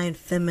divine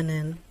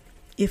feminine?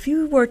 If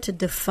you were to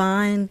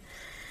define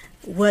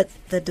what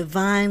the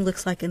divine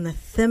looks like in the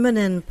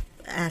feminine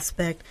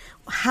aspect,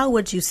 how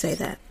would you say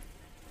that?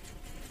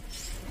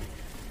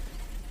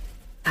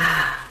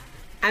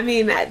 I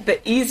mean, the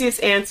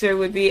easiest answer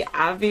would be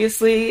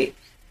obviously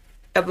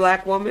a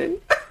Black woman.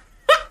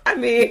 I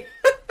mean,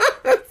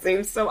 it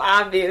seems so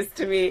obvious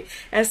to me,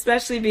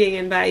 especially being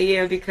in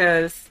Bahia,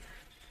 because,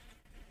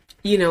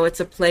 it's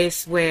a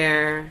place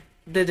where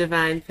the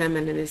divine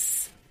feminine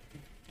is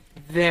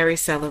very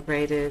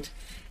celebrated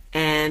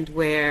and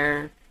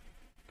where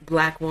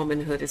Black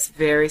womanhood is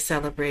very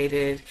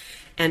celebrated.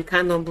 And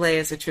Candomblé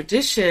is a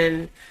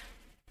tradition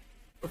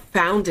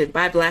founded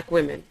by Black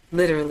women,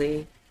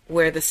 literally,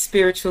 where the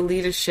spiritual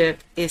leadership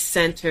is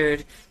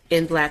centered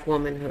in Black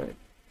womanhood.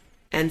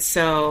 And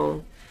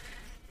so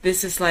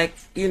this is like,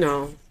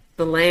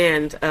 the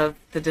land of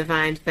the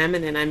divine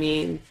feminine. I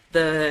mean,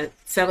 the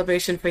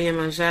celebration for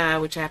Yemanja,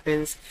 which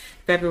happens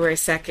February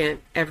 2nd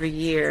every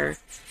year,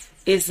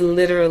 is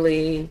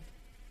literally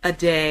a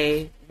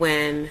day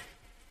when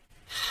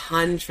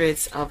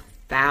hundreds of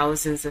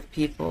thousands of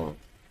people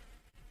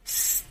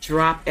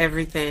drop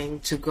everything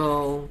to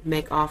go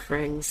make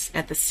offerings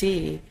at the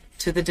sea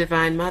to the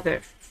Divine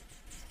Mother.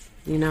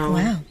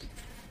 Wow.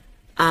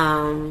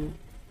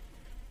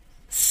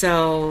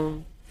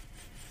 So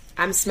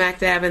I'm smack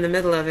dab in the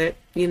middle of it,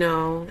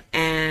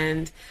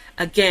 and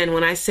again,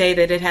 when I say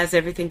that it has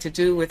everything to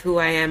do with who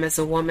I am as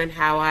a woman,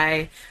 how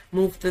I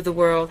move through the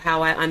world,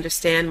 how I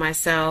understand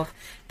myself,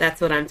 that's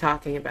what I'm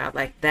talking about.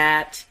 Like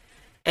that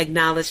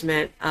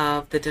acknowledgement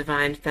of the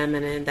divine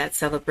feminine, that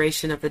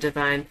celebration of the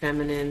divine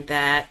feminine,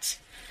 that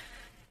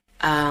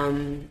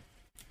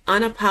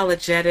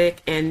unapologetic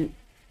and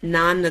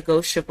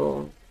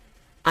non-negotiable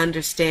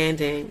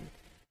understanding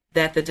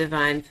that the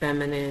divine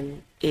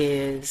feminine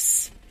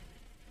is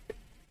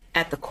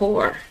at the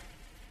core,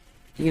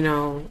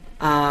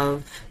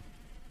 of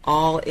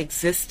all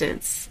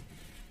existence.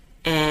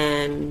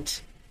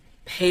 And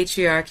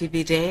patriarchy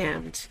be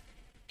damned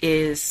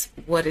is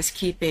what is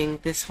keeping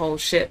this whole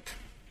ship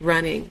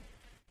running.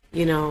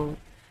 That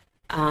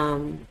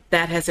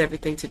has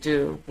everything to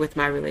do with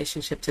my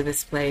relationship to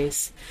this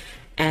place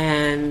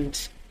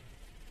and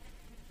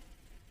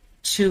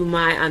to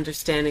my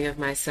understanding of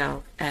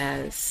myself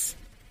as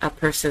a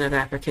person of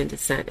African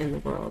descent in the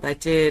world. I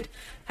did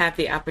have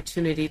the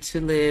opportunity to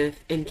live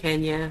in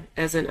Kenya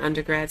as an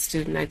undergrad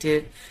student. I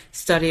did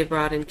study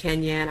abroad in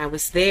Kenya, and I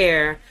was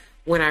there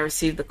when I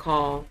received the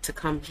call to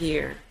come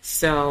here.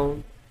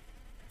 So,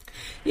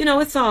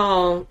 it's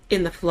all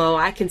in the flow.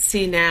 I can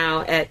see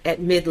now at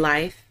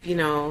midlife,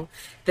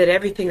 that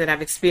everything that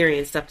I've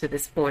experienced up to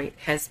this point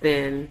has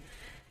been,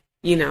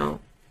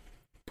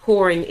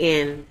 pouring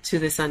in to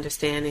this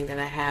understanding that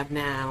I have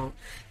now.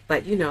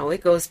 But,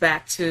 it goes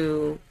back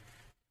to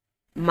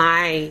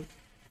my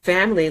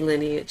family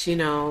lineage,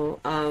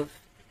 of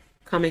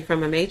coming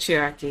from a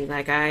matriarchy.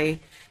 Like I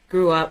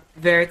grew up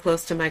very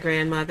close to my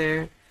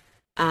grandmother,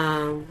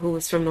 who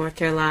was from North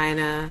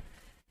Carolina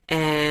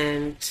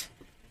and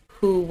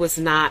who was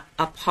not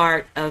a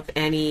part of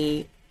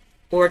any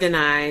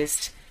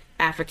organized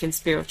African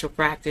spiritual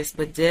practice,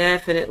 but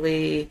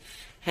definitely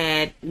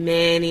had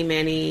many,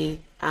 many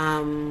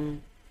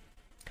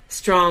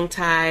strong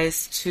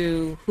ties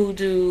to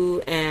hoodoo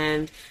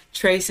and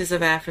traces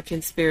of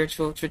African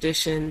spiritual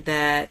tradition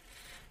that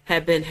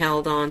have been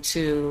held on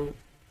to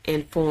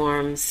in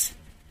forms,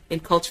 in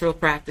cultural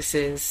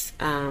practices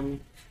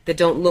that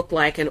don't look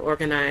like an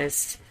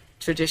organized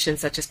tradition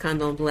such as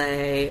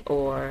candomblé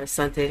or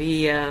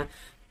santeria,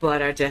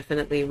 but are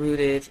definitely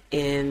rooted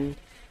in,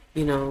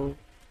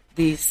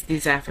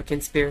 these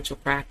African spiritual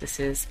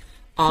practices.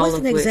 What's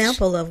an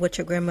example of what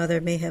your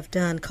grandmother may have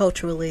done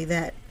culturally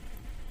that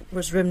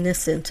was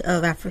reminiscent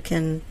of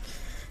African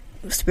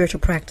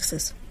spiritual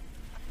practices?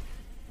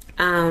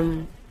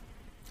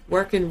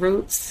 Working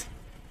roots,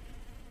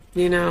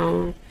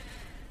 paying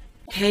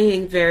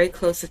very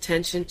close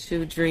attention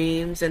to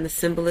dreams and the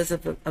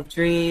symbolism of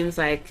dreams.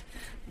 Like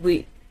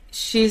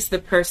she's the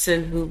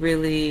person who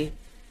really,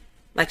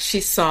 she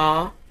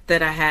saw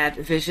that I had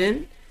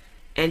vision,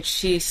 and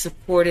she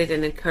supported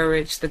and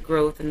encouraged the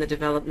growth and the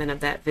development of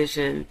that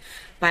vision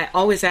by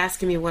always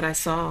asking me what I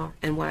saw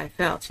and what I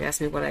felt. She asked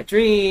me what I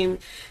dreamed.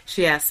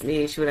 She would ask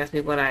me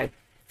what I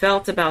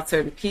felt about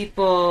certain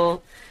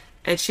people.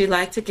 And she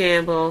liked to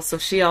gamble, so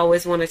she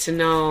always wanted to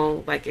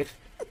know, if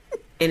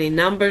any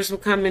numbers were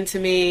coming to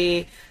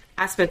me.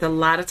 I spent a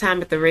lot of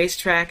time at the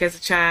racetrack as a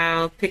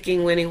child,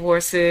 picking winning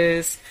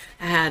horses.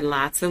 I had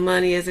lots of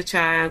money as a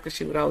child because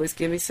she would always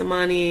give me some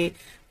money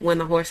when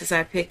the horses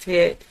I picked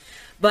hit.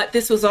 But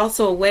this was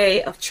also a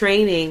way of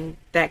training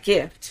that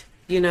gift,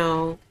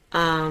 and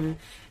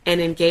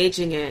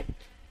engaging it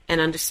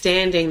and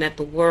understanding that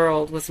the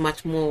world was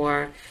much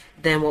more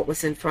than what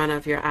was in front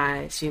of your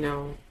eyes,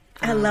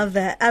 I love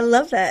that. I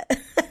love that.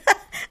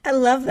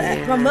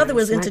 Yeah, my mother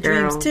was into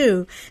girl. dreams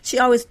too. She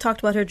always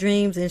talked about her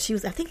dreams, and she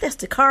was, I think that's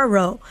the car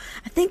row.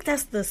 I think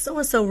that's the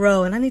so-and-so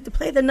row, and I need to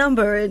play the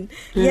number. And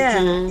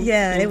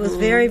it was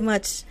very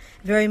much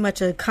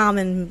a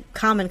common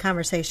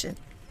conversation.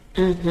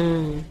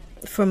 Mm-hmm.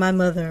 For my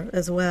mother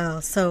as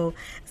well. So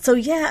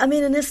yeah, I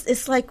mean, and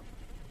it's like,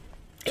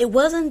 it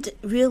wasn't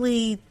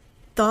really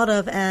thought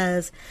of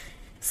as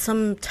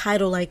some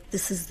title like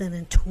this is an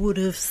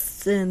intuitive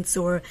sense,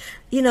 or,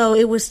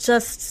 it was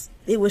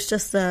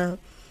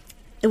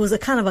a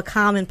kind of a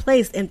common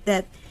place, and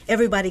that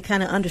everybody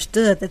kind of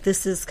understood that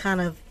this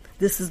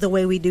is the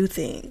way we do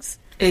things.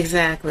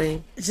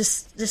 Exactly.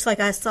 Just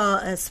like I saw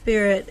a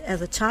spirit as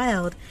a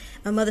child.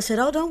 My mother said,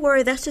 "Oh, don't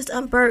worry, that's just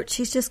Aunt Bert.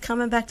 She's just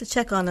coming back to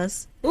check on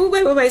us." Ooh,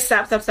 wait,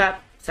 stop.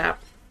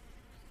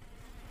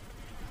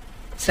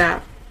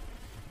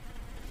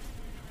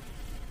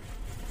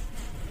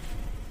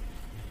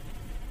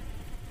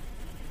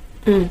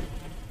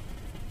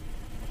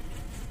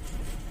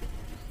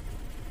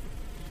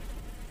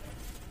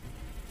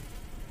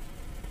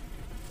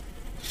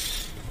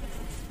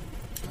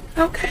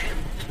 Okay.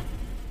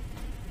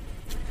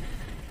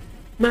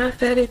 Ma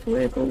Fede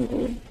Fue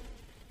Gungun.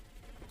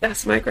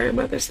 That's my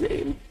grandmother's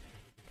name.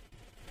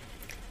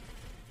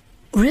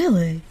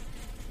 Really?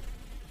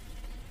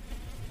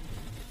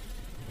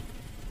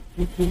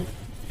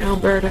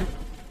 Alberta.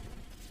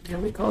 Yeah,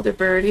 we called her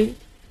Birdie.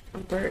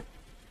 Albert.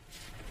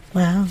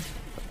 Wow.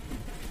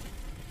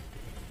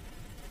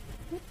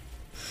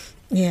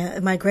 Yeah,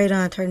 my great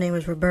aunt, her name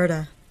was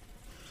Roberta.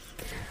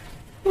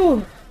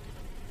 Oh.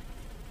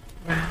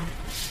 Wow.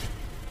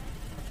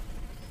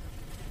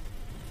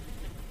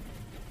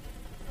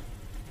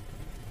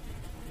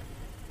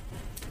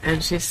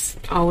 And she's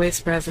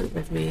always present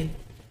with me.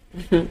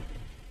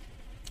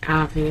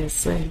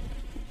 Obviously.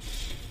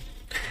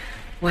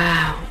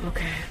 Wow.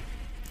 Okay.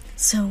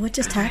 So what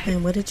just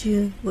happened? What did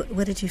you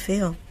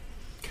feel?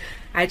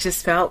 I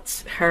just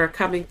felt her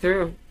coming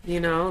through,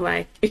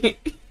 like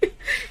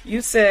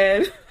you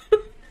said,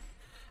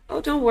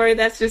 oh, don't worry,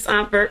 that's just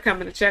Aunt Bert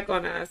coming to check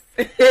on us.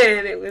 And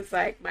it was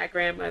like my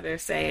grandmother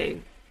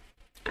saying,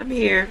 I'm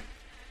here,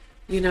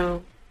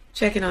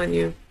 checking on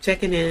you,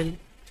 checking in,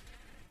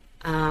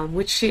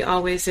 which she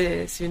always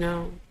is,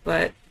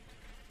 but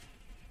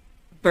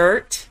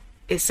Bert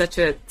is such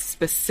a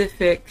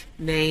specific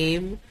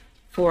name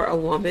for a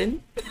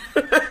woman.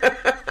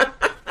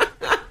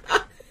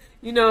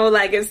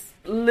 Like it's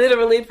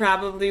literally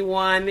probably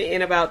 1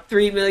 in about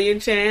 3 million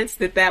chance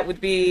that would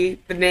be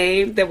the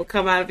name that would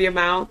come out of your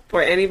mouth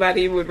or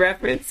anybody you would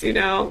reference,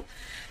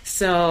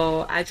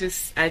 So I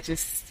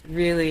just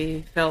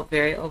really felt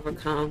very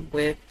overcome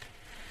with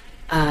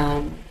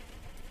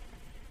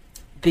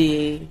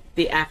the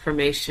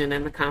affirmation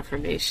and the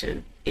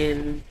confirmation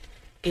in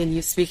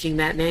you speaking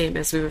that name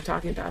as we were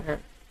talking about her.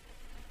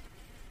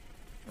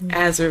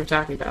 As we were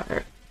talking about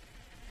her.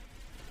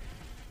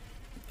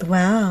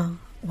 Wow.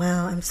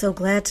 Wow, I'm so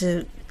glad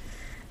to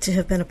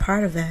have been a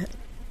part of that.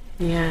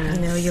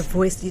 Yeah. Your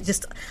voice, you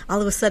just, all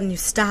of a sudden you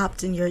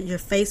stopped and your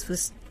face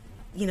was,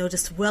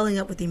 just welling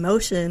up with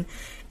emotion.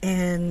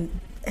 And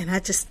I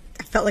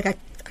felt like I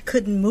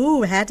couldn't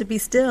move. I had to be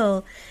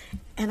still.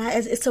 And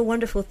it's a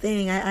wonderful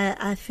thing.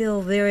 I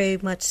feel very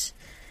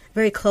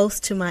close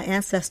to my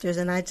ancestors,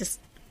 and I just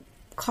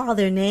call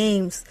their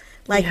names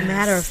like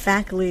matter of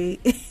factly.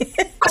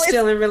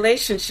 Still in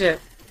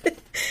relationship.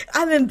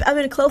 I'm in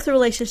a closer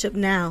relationship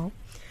now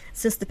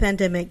since the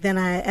pandemic than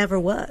I ever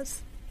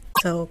was.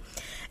 So,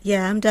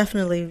 yeah, I'm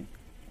definitely,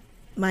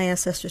 my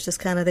ancestors just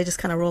kind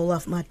of roll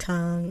off my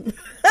tongue.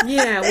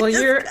 Yeah, well,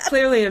 you're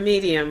clearly a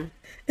medium.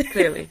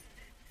 Clearly.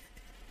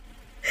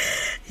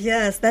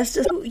 Yes, that's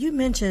just, you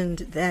mentioned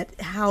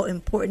that how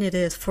important it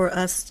is for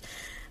us,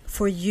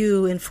 for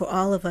you and for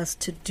all of us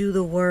to do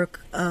the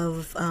work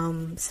of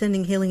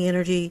sending healing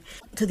energy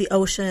to the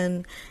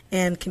ocean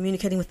and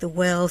communicating with the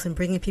whales and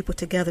bringing people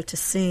together to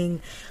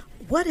sing.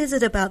 What is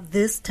it about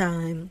this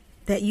time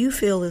that you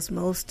feel is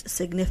most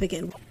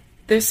significant?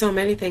 There's so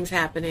many things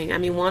happening. I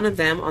mean, one of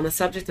them on the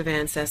subject of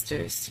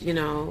ancestors,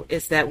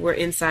 is that we're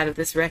inside of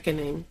this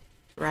reckoning,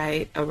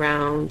 right,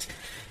 around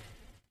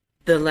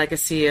the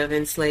legacy of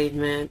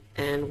enslavement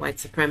and white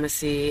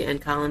supremacy and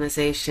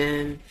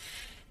colonization.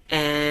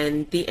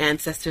 And the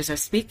ancestors are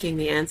speaking,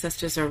 the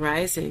ancestors are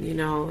rising,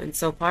 and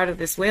so part of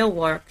this whale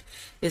work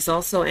is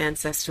also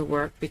ancestor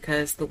work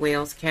because the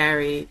whales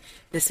carry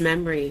this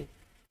memory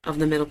of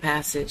the Middle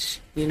Passage,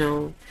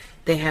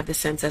 they have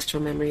this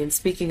ancestral memory. And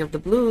speaking of the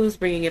blues,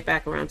 bringing it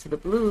back around to the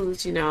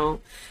blues,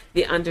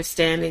 the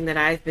understanding that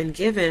I've been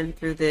given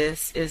through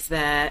this is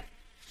that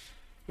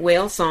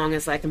whale song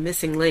is like a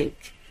missing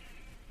link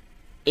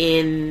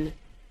in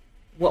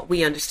what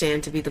we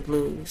understand to be the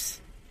blues,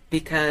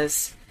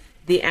 because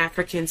the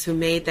Africans who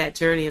made that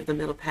journey of the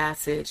Middle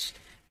Passage,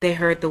 they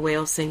heard the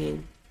whale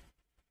singing,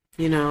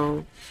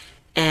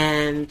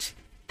 and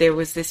there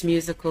was this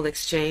musical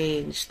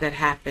exchange that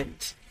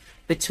happened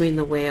between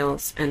the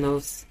whales and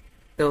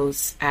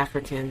those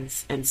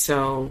Africans. And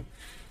so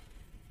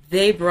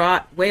they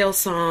brought whale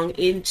song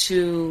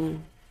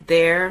into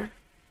their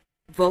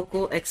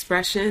vocal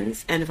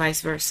expressions and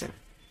vice versa.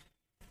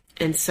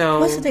 And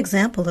so, what's an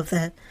example of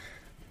that?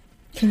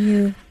 Can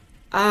you?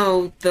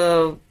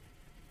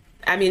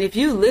 If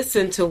you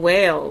listen to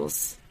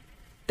whales,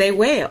 they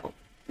wail,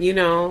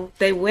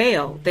 they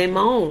wail, they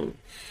moan.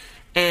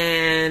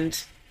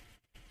 And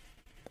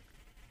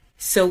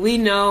so we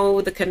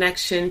know the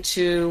connection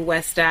to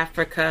West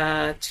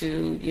Africa,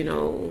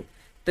 to,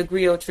 the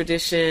griot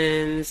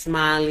traditions,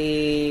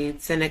 Mali,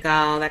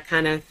 Senegal, that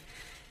kind of,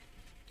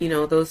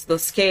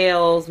 those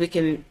scales. We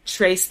can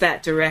trace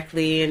that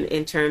directly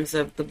in terms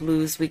of the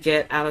blues we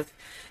get out of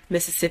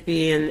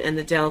Mississippi and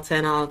the Delta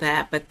and all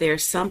that. But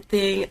there's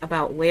something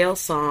about whale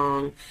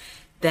song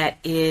that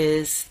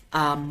is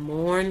a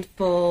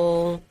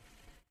mournful,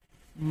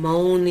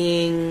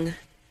 moaning,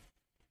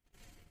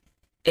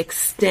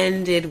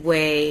 extended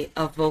way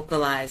of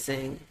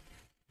vocalizing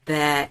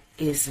that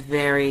is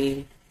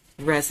very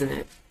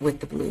resonant with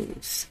the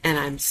blues, and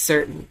I'm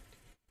certain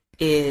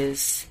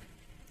is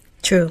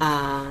true,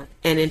 an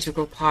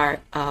integral part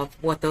of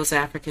what those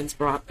Africans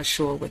brought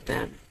ashore with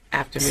them.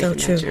 after So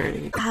making true. that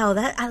journey. Wow,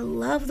 that I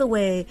love the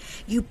way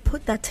you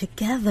put that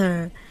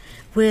together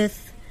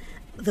with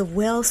the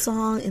whale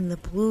song and the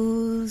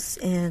blues,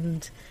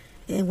 and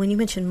when you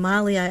mentioned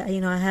Mali,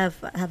 I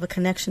have a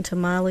connection to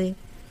Mali.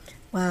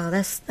 Wow,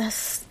 that's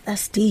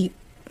deep.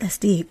 That's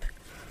deep.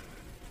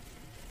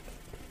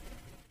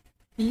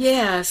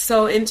 Yeah,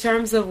 so in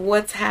terms of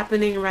what's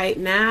happening right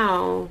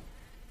now,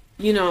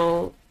 you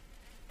know,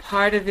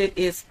 part of it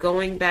is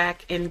going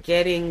back and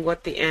getting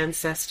what the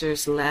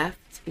ancestors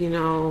left,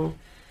 in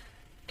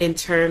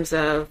terms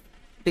of,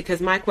 because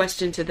my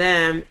question to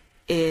them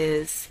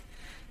is,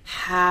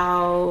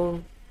 how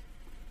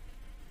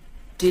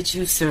did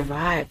you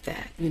survive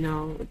that?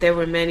 There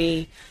were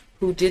many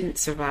who didn't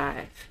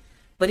survive,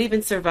 but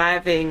even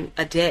surviving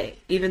a day,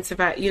 even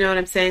survive, you know what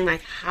I'm saying?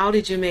 Like, how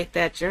did you make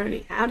that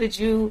journey? How did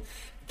you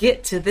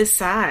get to this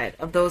side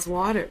of those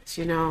waters,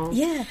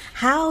 Yeah.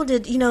 How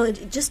did,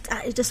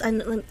 I just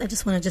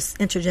want to just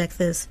interject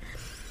this.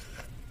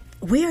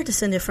 We are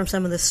descended from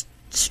some of the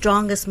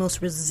strongest,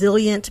 most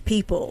resilient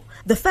people.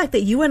 The fact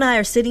that you and I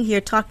are sitting here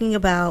talking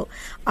about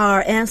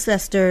our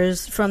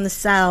ancestors from the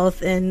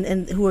South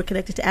and who are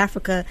connected to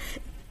Africa,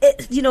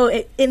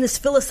 in this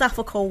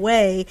philosophical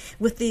way,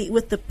 with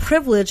the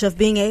privilege of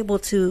being able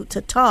to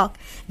talk,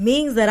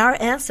 means that our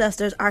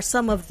ancestors are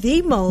some of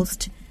the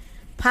most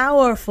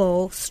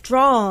powerful,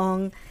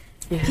 strong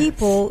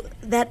people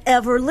that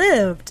ever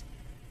lived.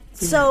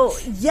 So,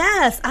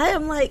 yes, I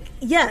am like,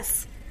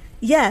 yes.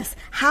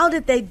 How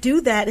did they do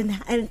that?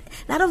 And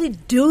not only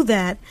do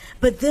that,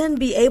 but then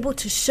be able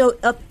to show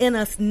up in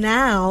us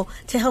now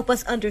to help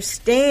us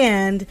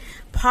understand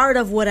part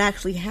of what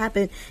actually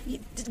happened.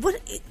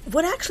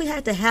 What actually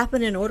had to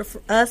happen in order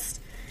for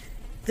us,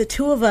 the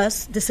two of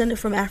us, descended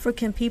from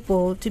African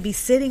people, to be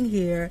sitting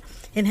here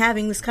and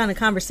having this kind of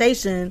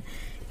conversation?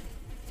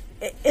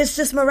 It's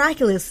just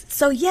miraculous.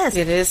 So yes,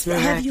 it is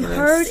miraculous. Have you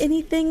heard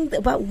anything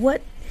about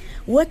what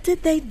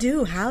did they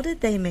do? How did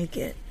they make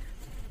it?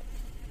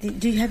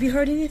 Have you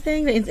heard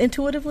anything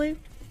intuitively?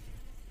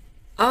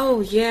 Oh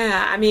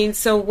yeah, I mean,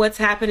 so what's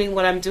happening?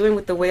 What I'm doing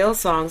with the whale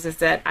songs is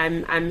that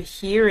I'm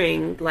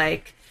hearing,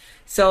 like,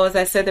 so as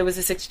I said, there was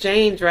this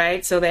exchange,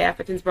 right? So the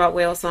Africans brought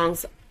whale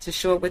songs to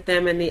shore with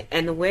them,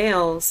 and the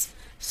whales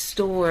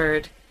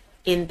stored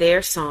in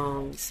their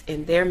songs,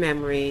 in their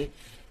memory,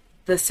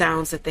 the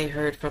sounds that they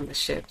heard from the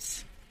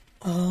ships.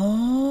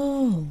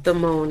 Oh. The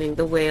moaning,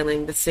 the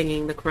wailing, the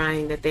singing, the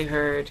crying that they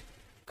heard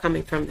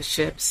coming from the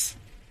ships.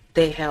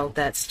 They held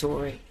that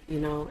story,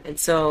 And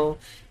so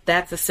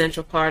that's a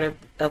central part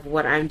of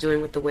what I'm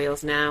doing with the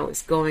whales now,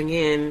 is going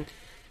in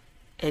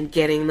and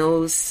getting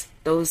those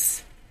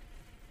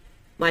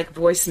like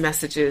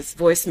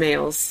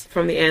voicemails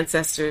from the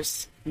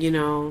ancestors,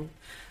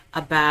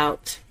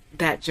 about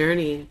that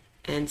journey,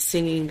 and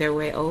singing their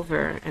way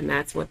over. And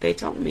that's what they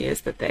told me,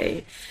 is that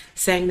they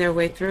sang their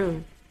way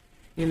through,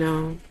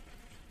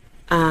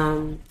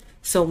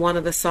 So one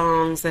of the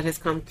songs that has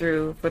come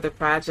through for the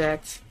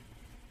project,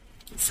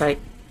 it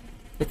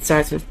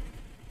starts with,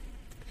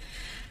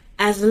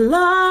 as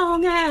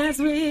long as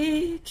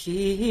we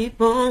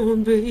keep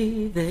on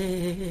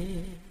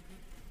breathing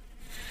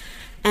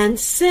and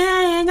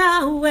sing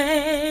our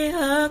way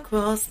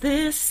across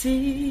this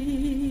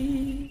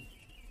sea,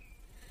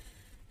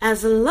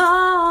 as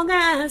long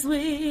as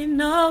we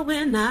know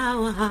in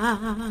our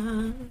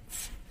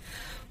hearts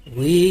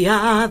we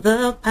are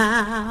the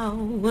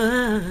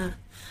power,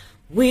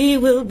 we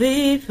will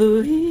be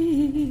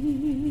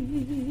free.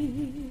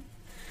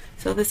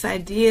 So this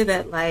idea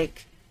that,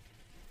 like,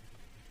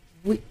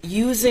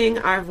 using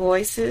our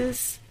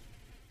voices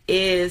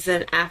is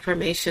an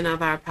affirmation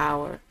of our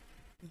power.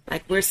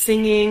 Like, we're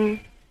singing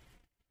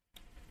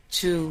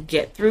to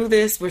get through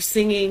this. We're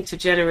singing to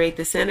generate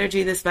this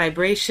energy, this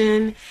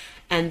vibration,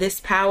 and this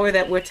power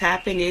that we're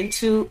tapping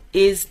into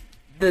is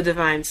the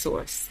divine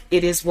source.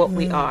 It is what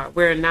we are.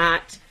 We're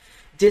not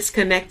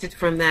disconnected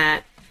from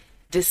that,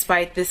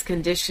 despite this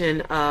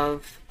condition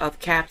of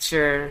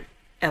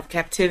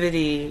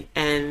captivity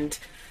and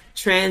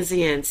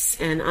transience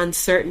and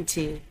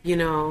uncertainty,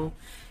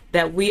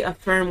 that we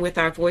affirm with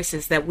our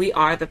voices that we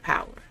are the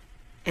power.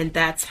 And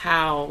that's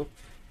how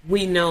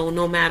we know,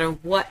 no matter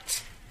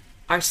what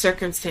our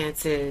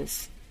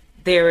circumstances,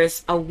 there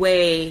is a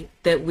way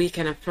that we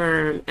can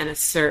affirm and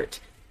assert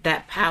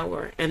that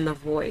power, and the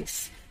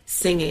voice,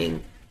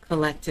 singing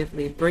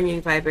collectively,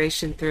 bringing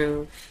vibration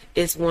through,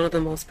 is one of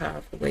the most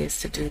powerful ways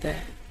to do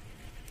that.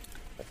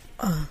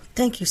 Oh,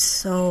 thank you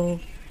so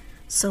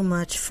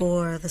much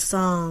for the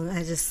song.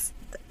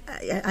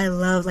 I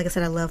love, like I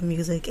said, I love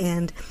music,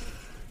 and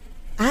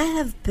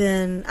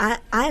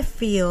I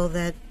feel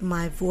that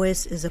my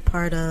voice is a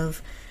part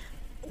of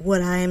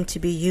what I am to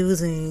be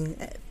using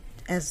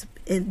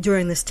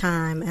during this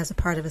time as a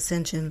part of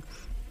Ascension.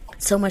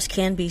 So much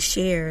can be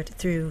shared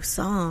through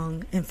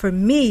song, and for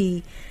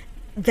me,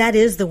 that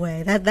is the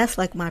way. That's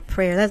like my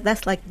prayer.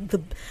 That's like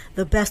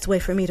the best way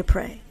for me to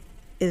pray,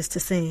 is to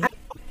sing.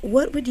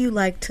 What would you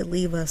like to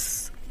leave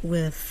us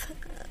with?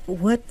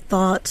 What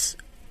thoughts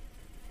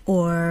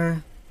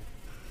or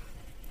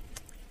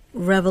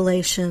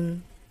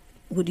revelation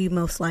would you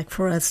most like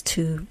for us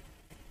to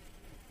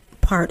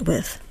part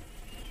with?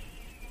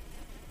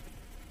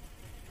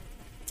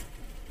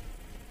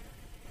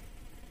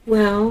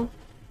 Well,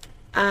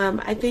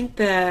 I think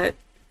that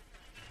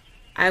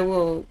I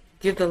will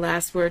give the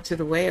last word to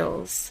the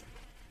whales,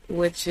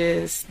 which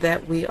is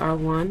that we are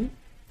one.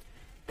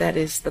 That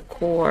is the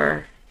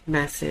core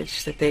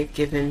message that they've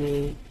given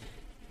me.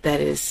 That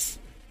is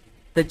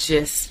the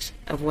gist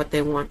of what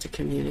they want to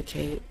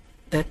communicate.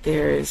 That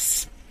there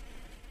is,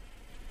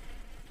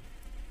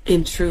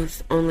 in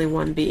truth, only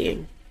one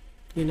being,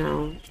 you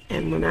know.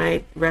 And when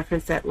I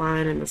reference that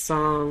line in the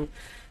song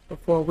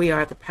before, we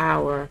are the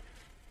power,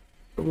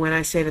 when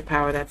I say the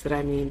power, that's what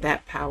I mean.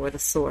 That power, the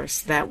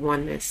source, that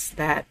oneness,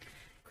 that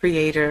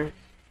creator,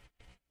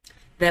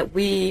 that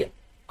we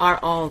are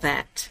all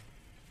that.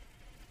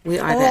 We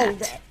are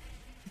that.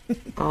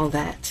 All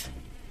that,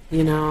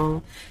 you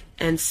know.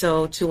 And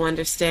so to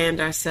understand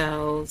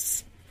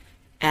ourselves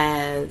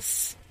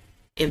as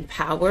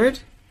empowered,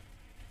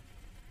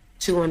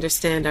 to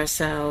understand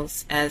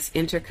ourselves as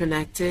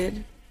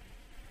interconnected,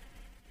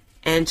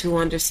 and to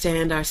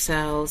understand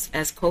ourselves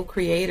as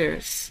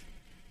co-creators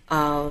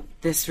of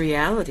this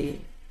reality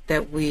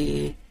that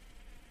we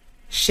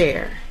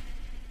share.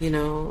 You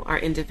know, our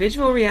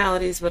individual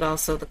realities, but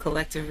also the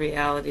collective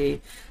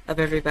reality of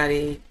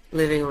everybody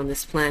living on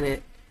this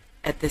planet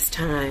at this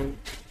time.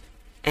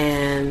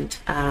 And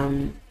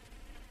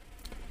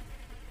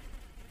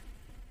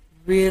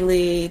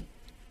really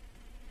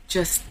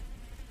just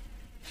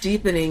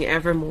deepening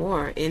ever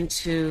more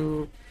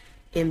into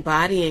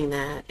embodying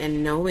that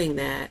and knowing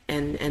that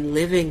and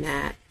living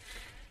that,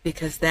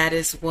 because that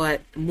is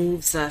what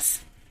moves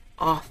us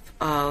off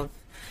of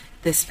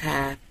this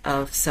path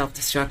of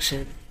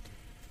self-destruction.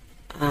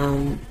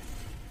 And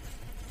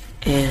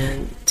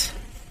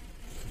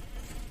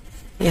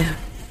yeah,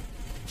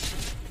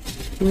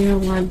 we are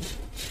one.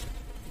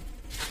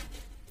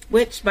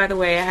 Which, by the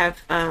way, I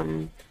have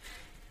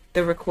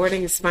the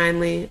recording is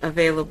finally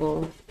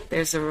available.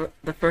 There's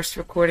the first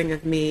recording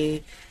of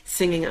me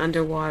singing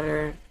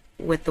underwater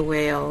with the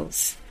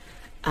whales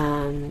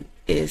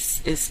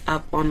is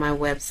up on my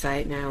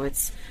website now.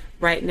 It's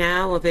right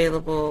now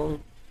available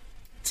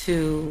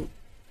to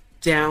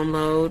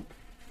download,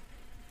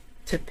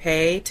 to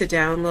pay to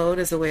download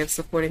as a way of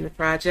supporting the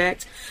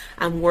project.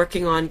 I'm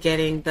working on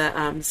getting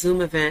the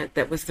Zoom event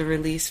that was the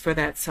release for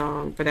that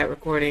song, for that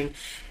recording,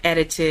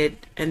 edited,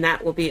 and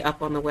that will be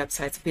up on the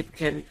website so people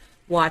can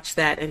watch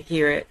that and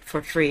hear it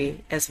for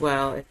free as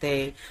well if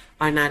they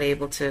are not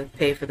able to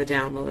pay for the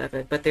download of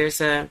it. But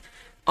there's a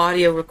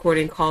audio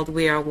recording called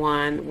We Are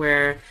One,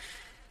 where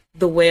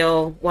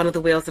one of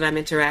the whales that I'm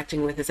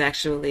interacting with is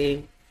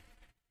actually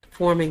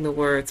forming the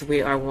words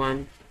 "We Are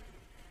One."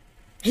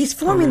 He's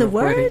forming the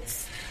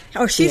words?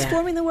 Or she's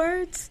forming the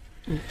words?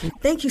 Mm-hmm.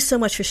 Thank you so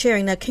much for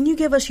sharing. Now, can you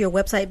give us your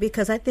website?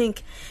 Because I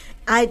think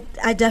I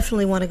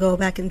definitely want to go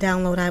back and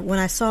download. When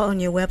I saw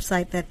on your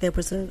website that there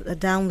was a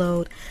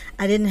download,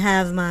 I didn't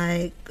have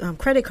my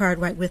credit card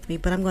right with me,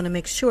 but I'm going to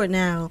make sure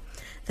now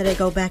that I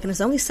go back. And it's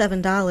only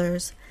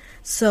 $7.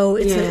 So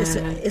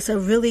it's a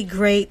really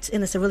great,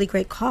 and it's a really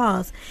great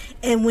cause.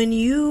 And when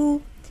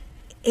you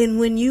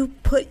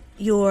put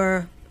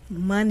your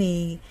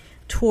money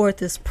toward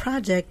this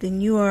project,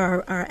 and you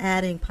are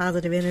adding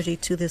positive energy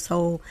to this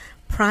whole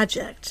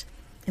project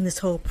and this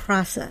whole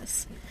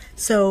process.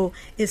 So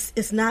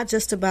it's not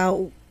just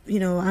about,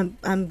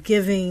 I'm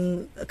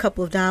giving a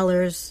couple of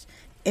dollars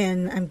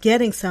and I'm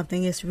getting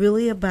something. It's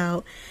really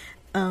about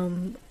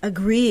touching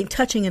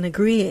and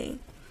agreeing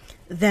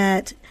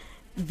that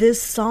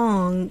this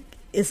song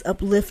is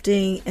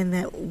uplifting and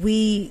that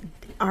we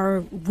are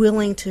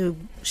willing to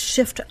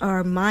shift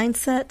our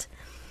mindset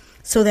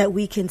so that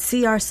we can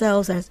see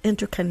ourselves as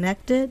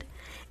interconnected,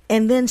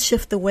 and then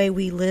shift the way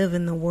we live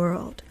in the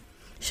world,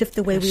 shift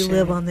the way we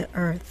live on the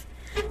earth.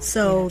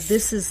 So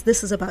this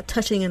is about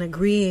touching and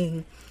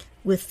agreeing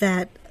with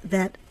that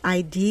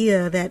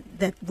idea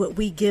that what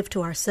we give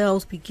to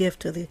ourselves, we give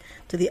to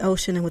the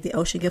ocean, and what the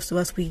ocean gives to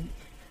us, we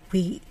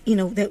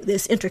that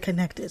it's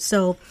interconnected.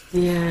 So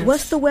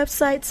what's the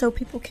website so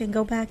people can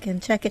go back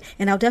and check it?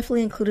 And I'll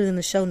definitely include it in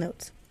the show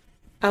notes.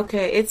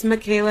 Okay, it's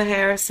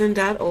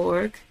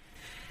michaelaharrison.org.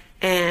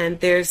 And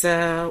there's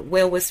a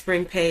whale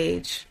whispering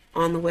page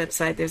on the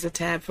website. There's a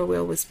tab for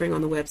whale whispering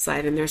on the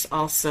website. And there's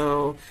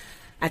also,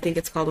 I think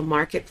it's called a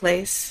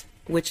marketplace,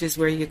 which is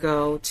where you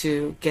go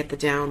to get the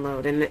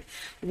download. And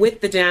with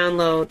the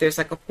download, there's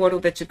like a portal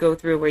that you go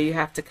through where you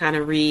have to kind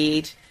of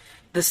read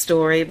the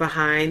story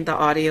behind the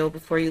audio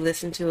before you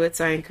listen to it.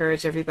 So I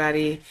encourage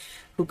everybody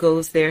who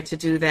goes there to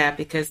do that,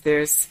 because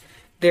there's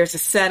a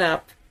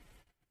setup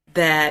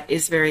that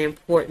is very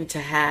important to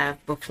have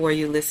before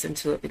you listen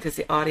to it, because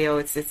the audio,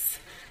 it's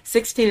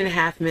 16 and a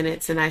half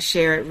minutes, and I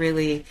share it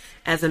really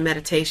as a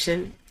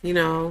meditation,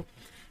 and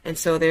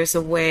so there's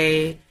a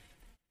way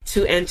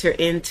to enter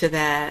into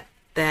that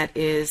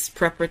is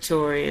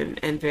preparatory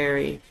and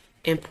very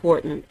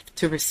important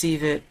to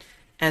receive it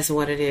as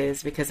what it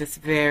is, because it's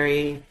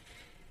very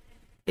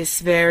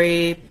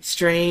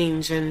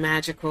strange and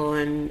magical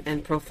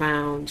and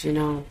profound,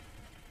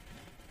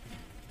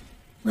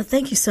 Well,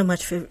 thank you so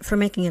much for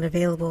making it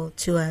available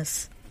to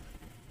us.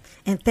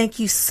 And thank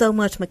you so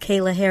much,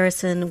 Michaela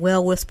Harrison,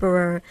 well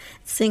whisperer,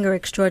 singer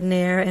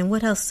extraordinaire, and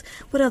what else?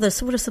 What are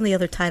some of the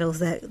other titles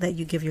that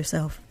you give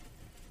yourself?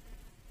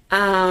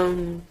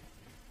 I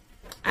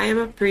am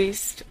a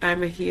priest.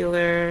 I'm a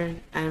healer.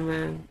 I'm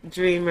a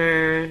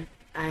dreamer.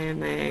 I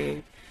am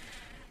a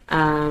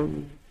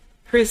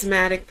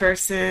prismatic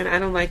person. I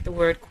don't like the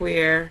word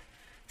queer,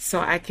 so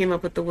I came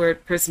up with the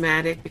word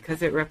prismatic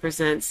because it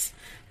represents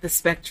the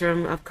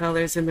spectrum of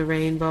colors in the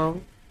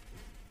rainbow.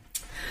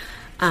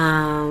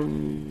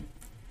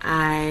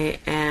 I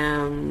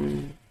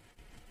am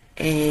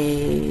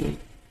a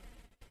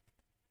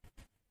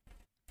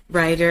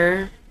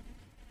writer.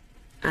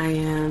 I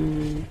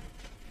am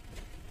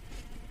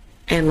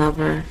a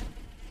lover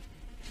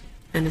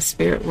and a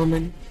spirit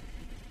woman.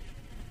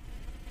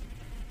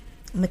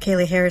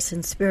 Michaela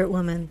Harrison, Spirit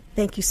Woman,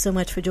 thank you so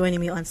much for joining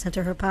me on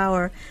Center Her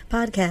Power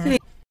podcast.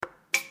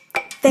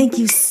 Thank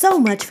you so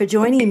much for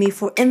joining me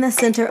for In the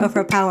Center of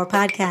Her Power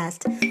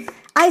podcast.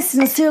 I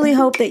sincerely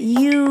hope that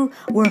you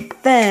were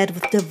fed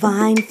with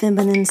divine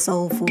feminine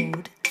soul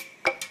food.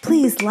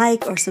 Please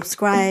like or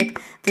subscribe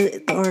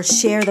or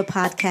share the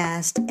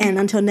podcast. And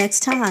until next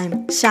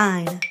time,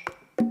 shine.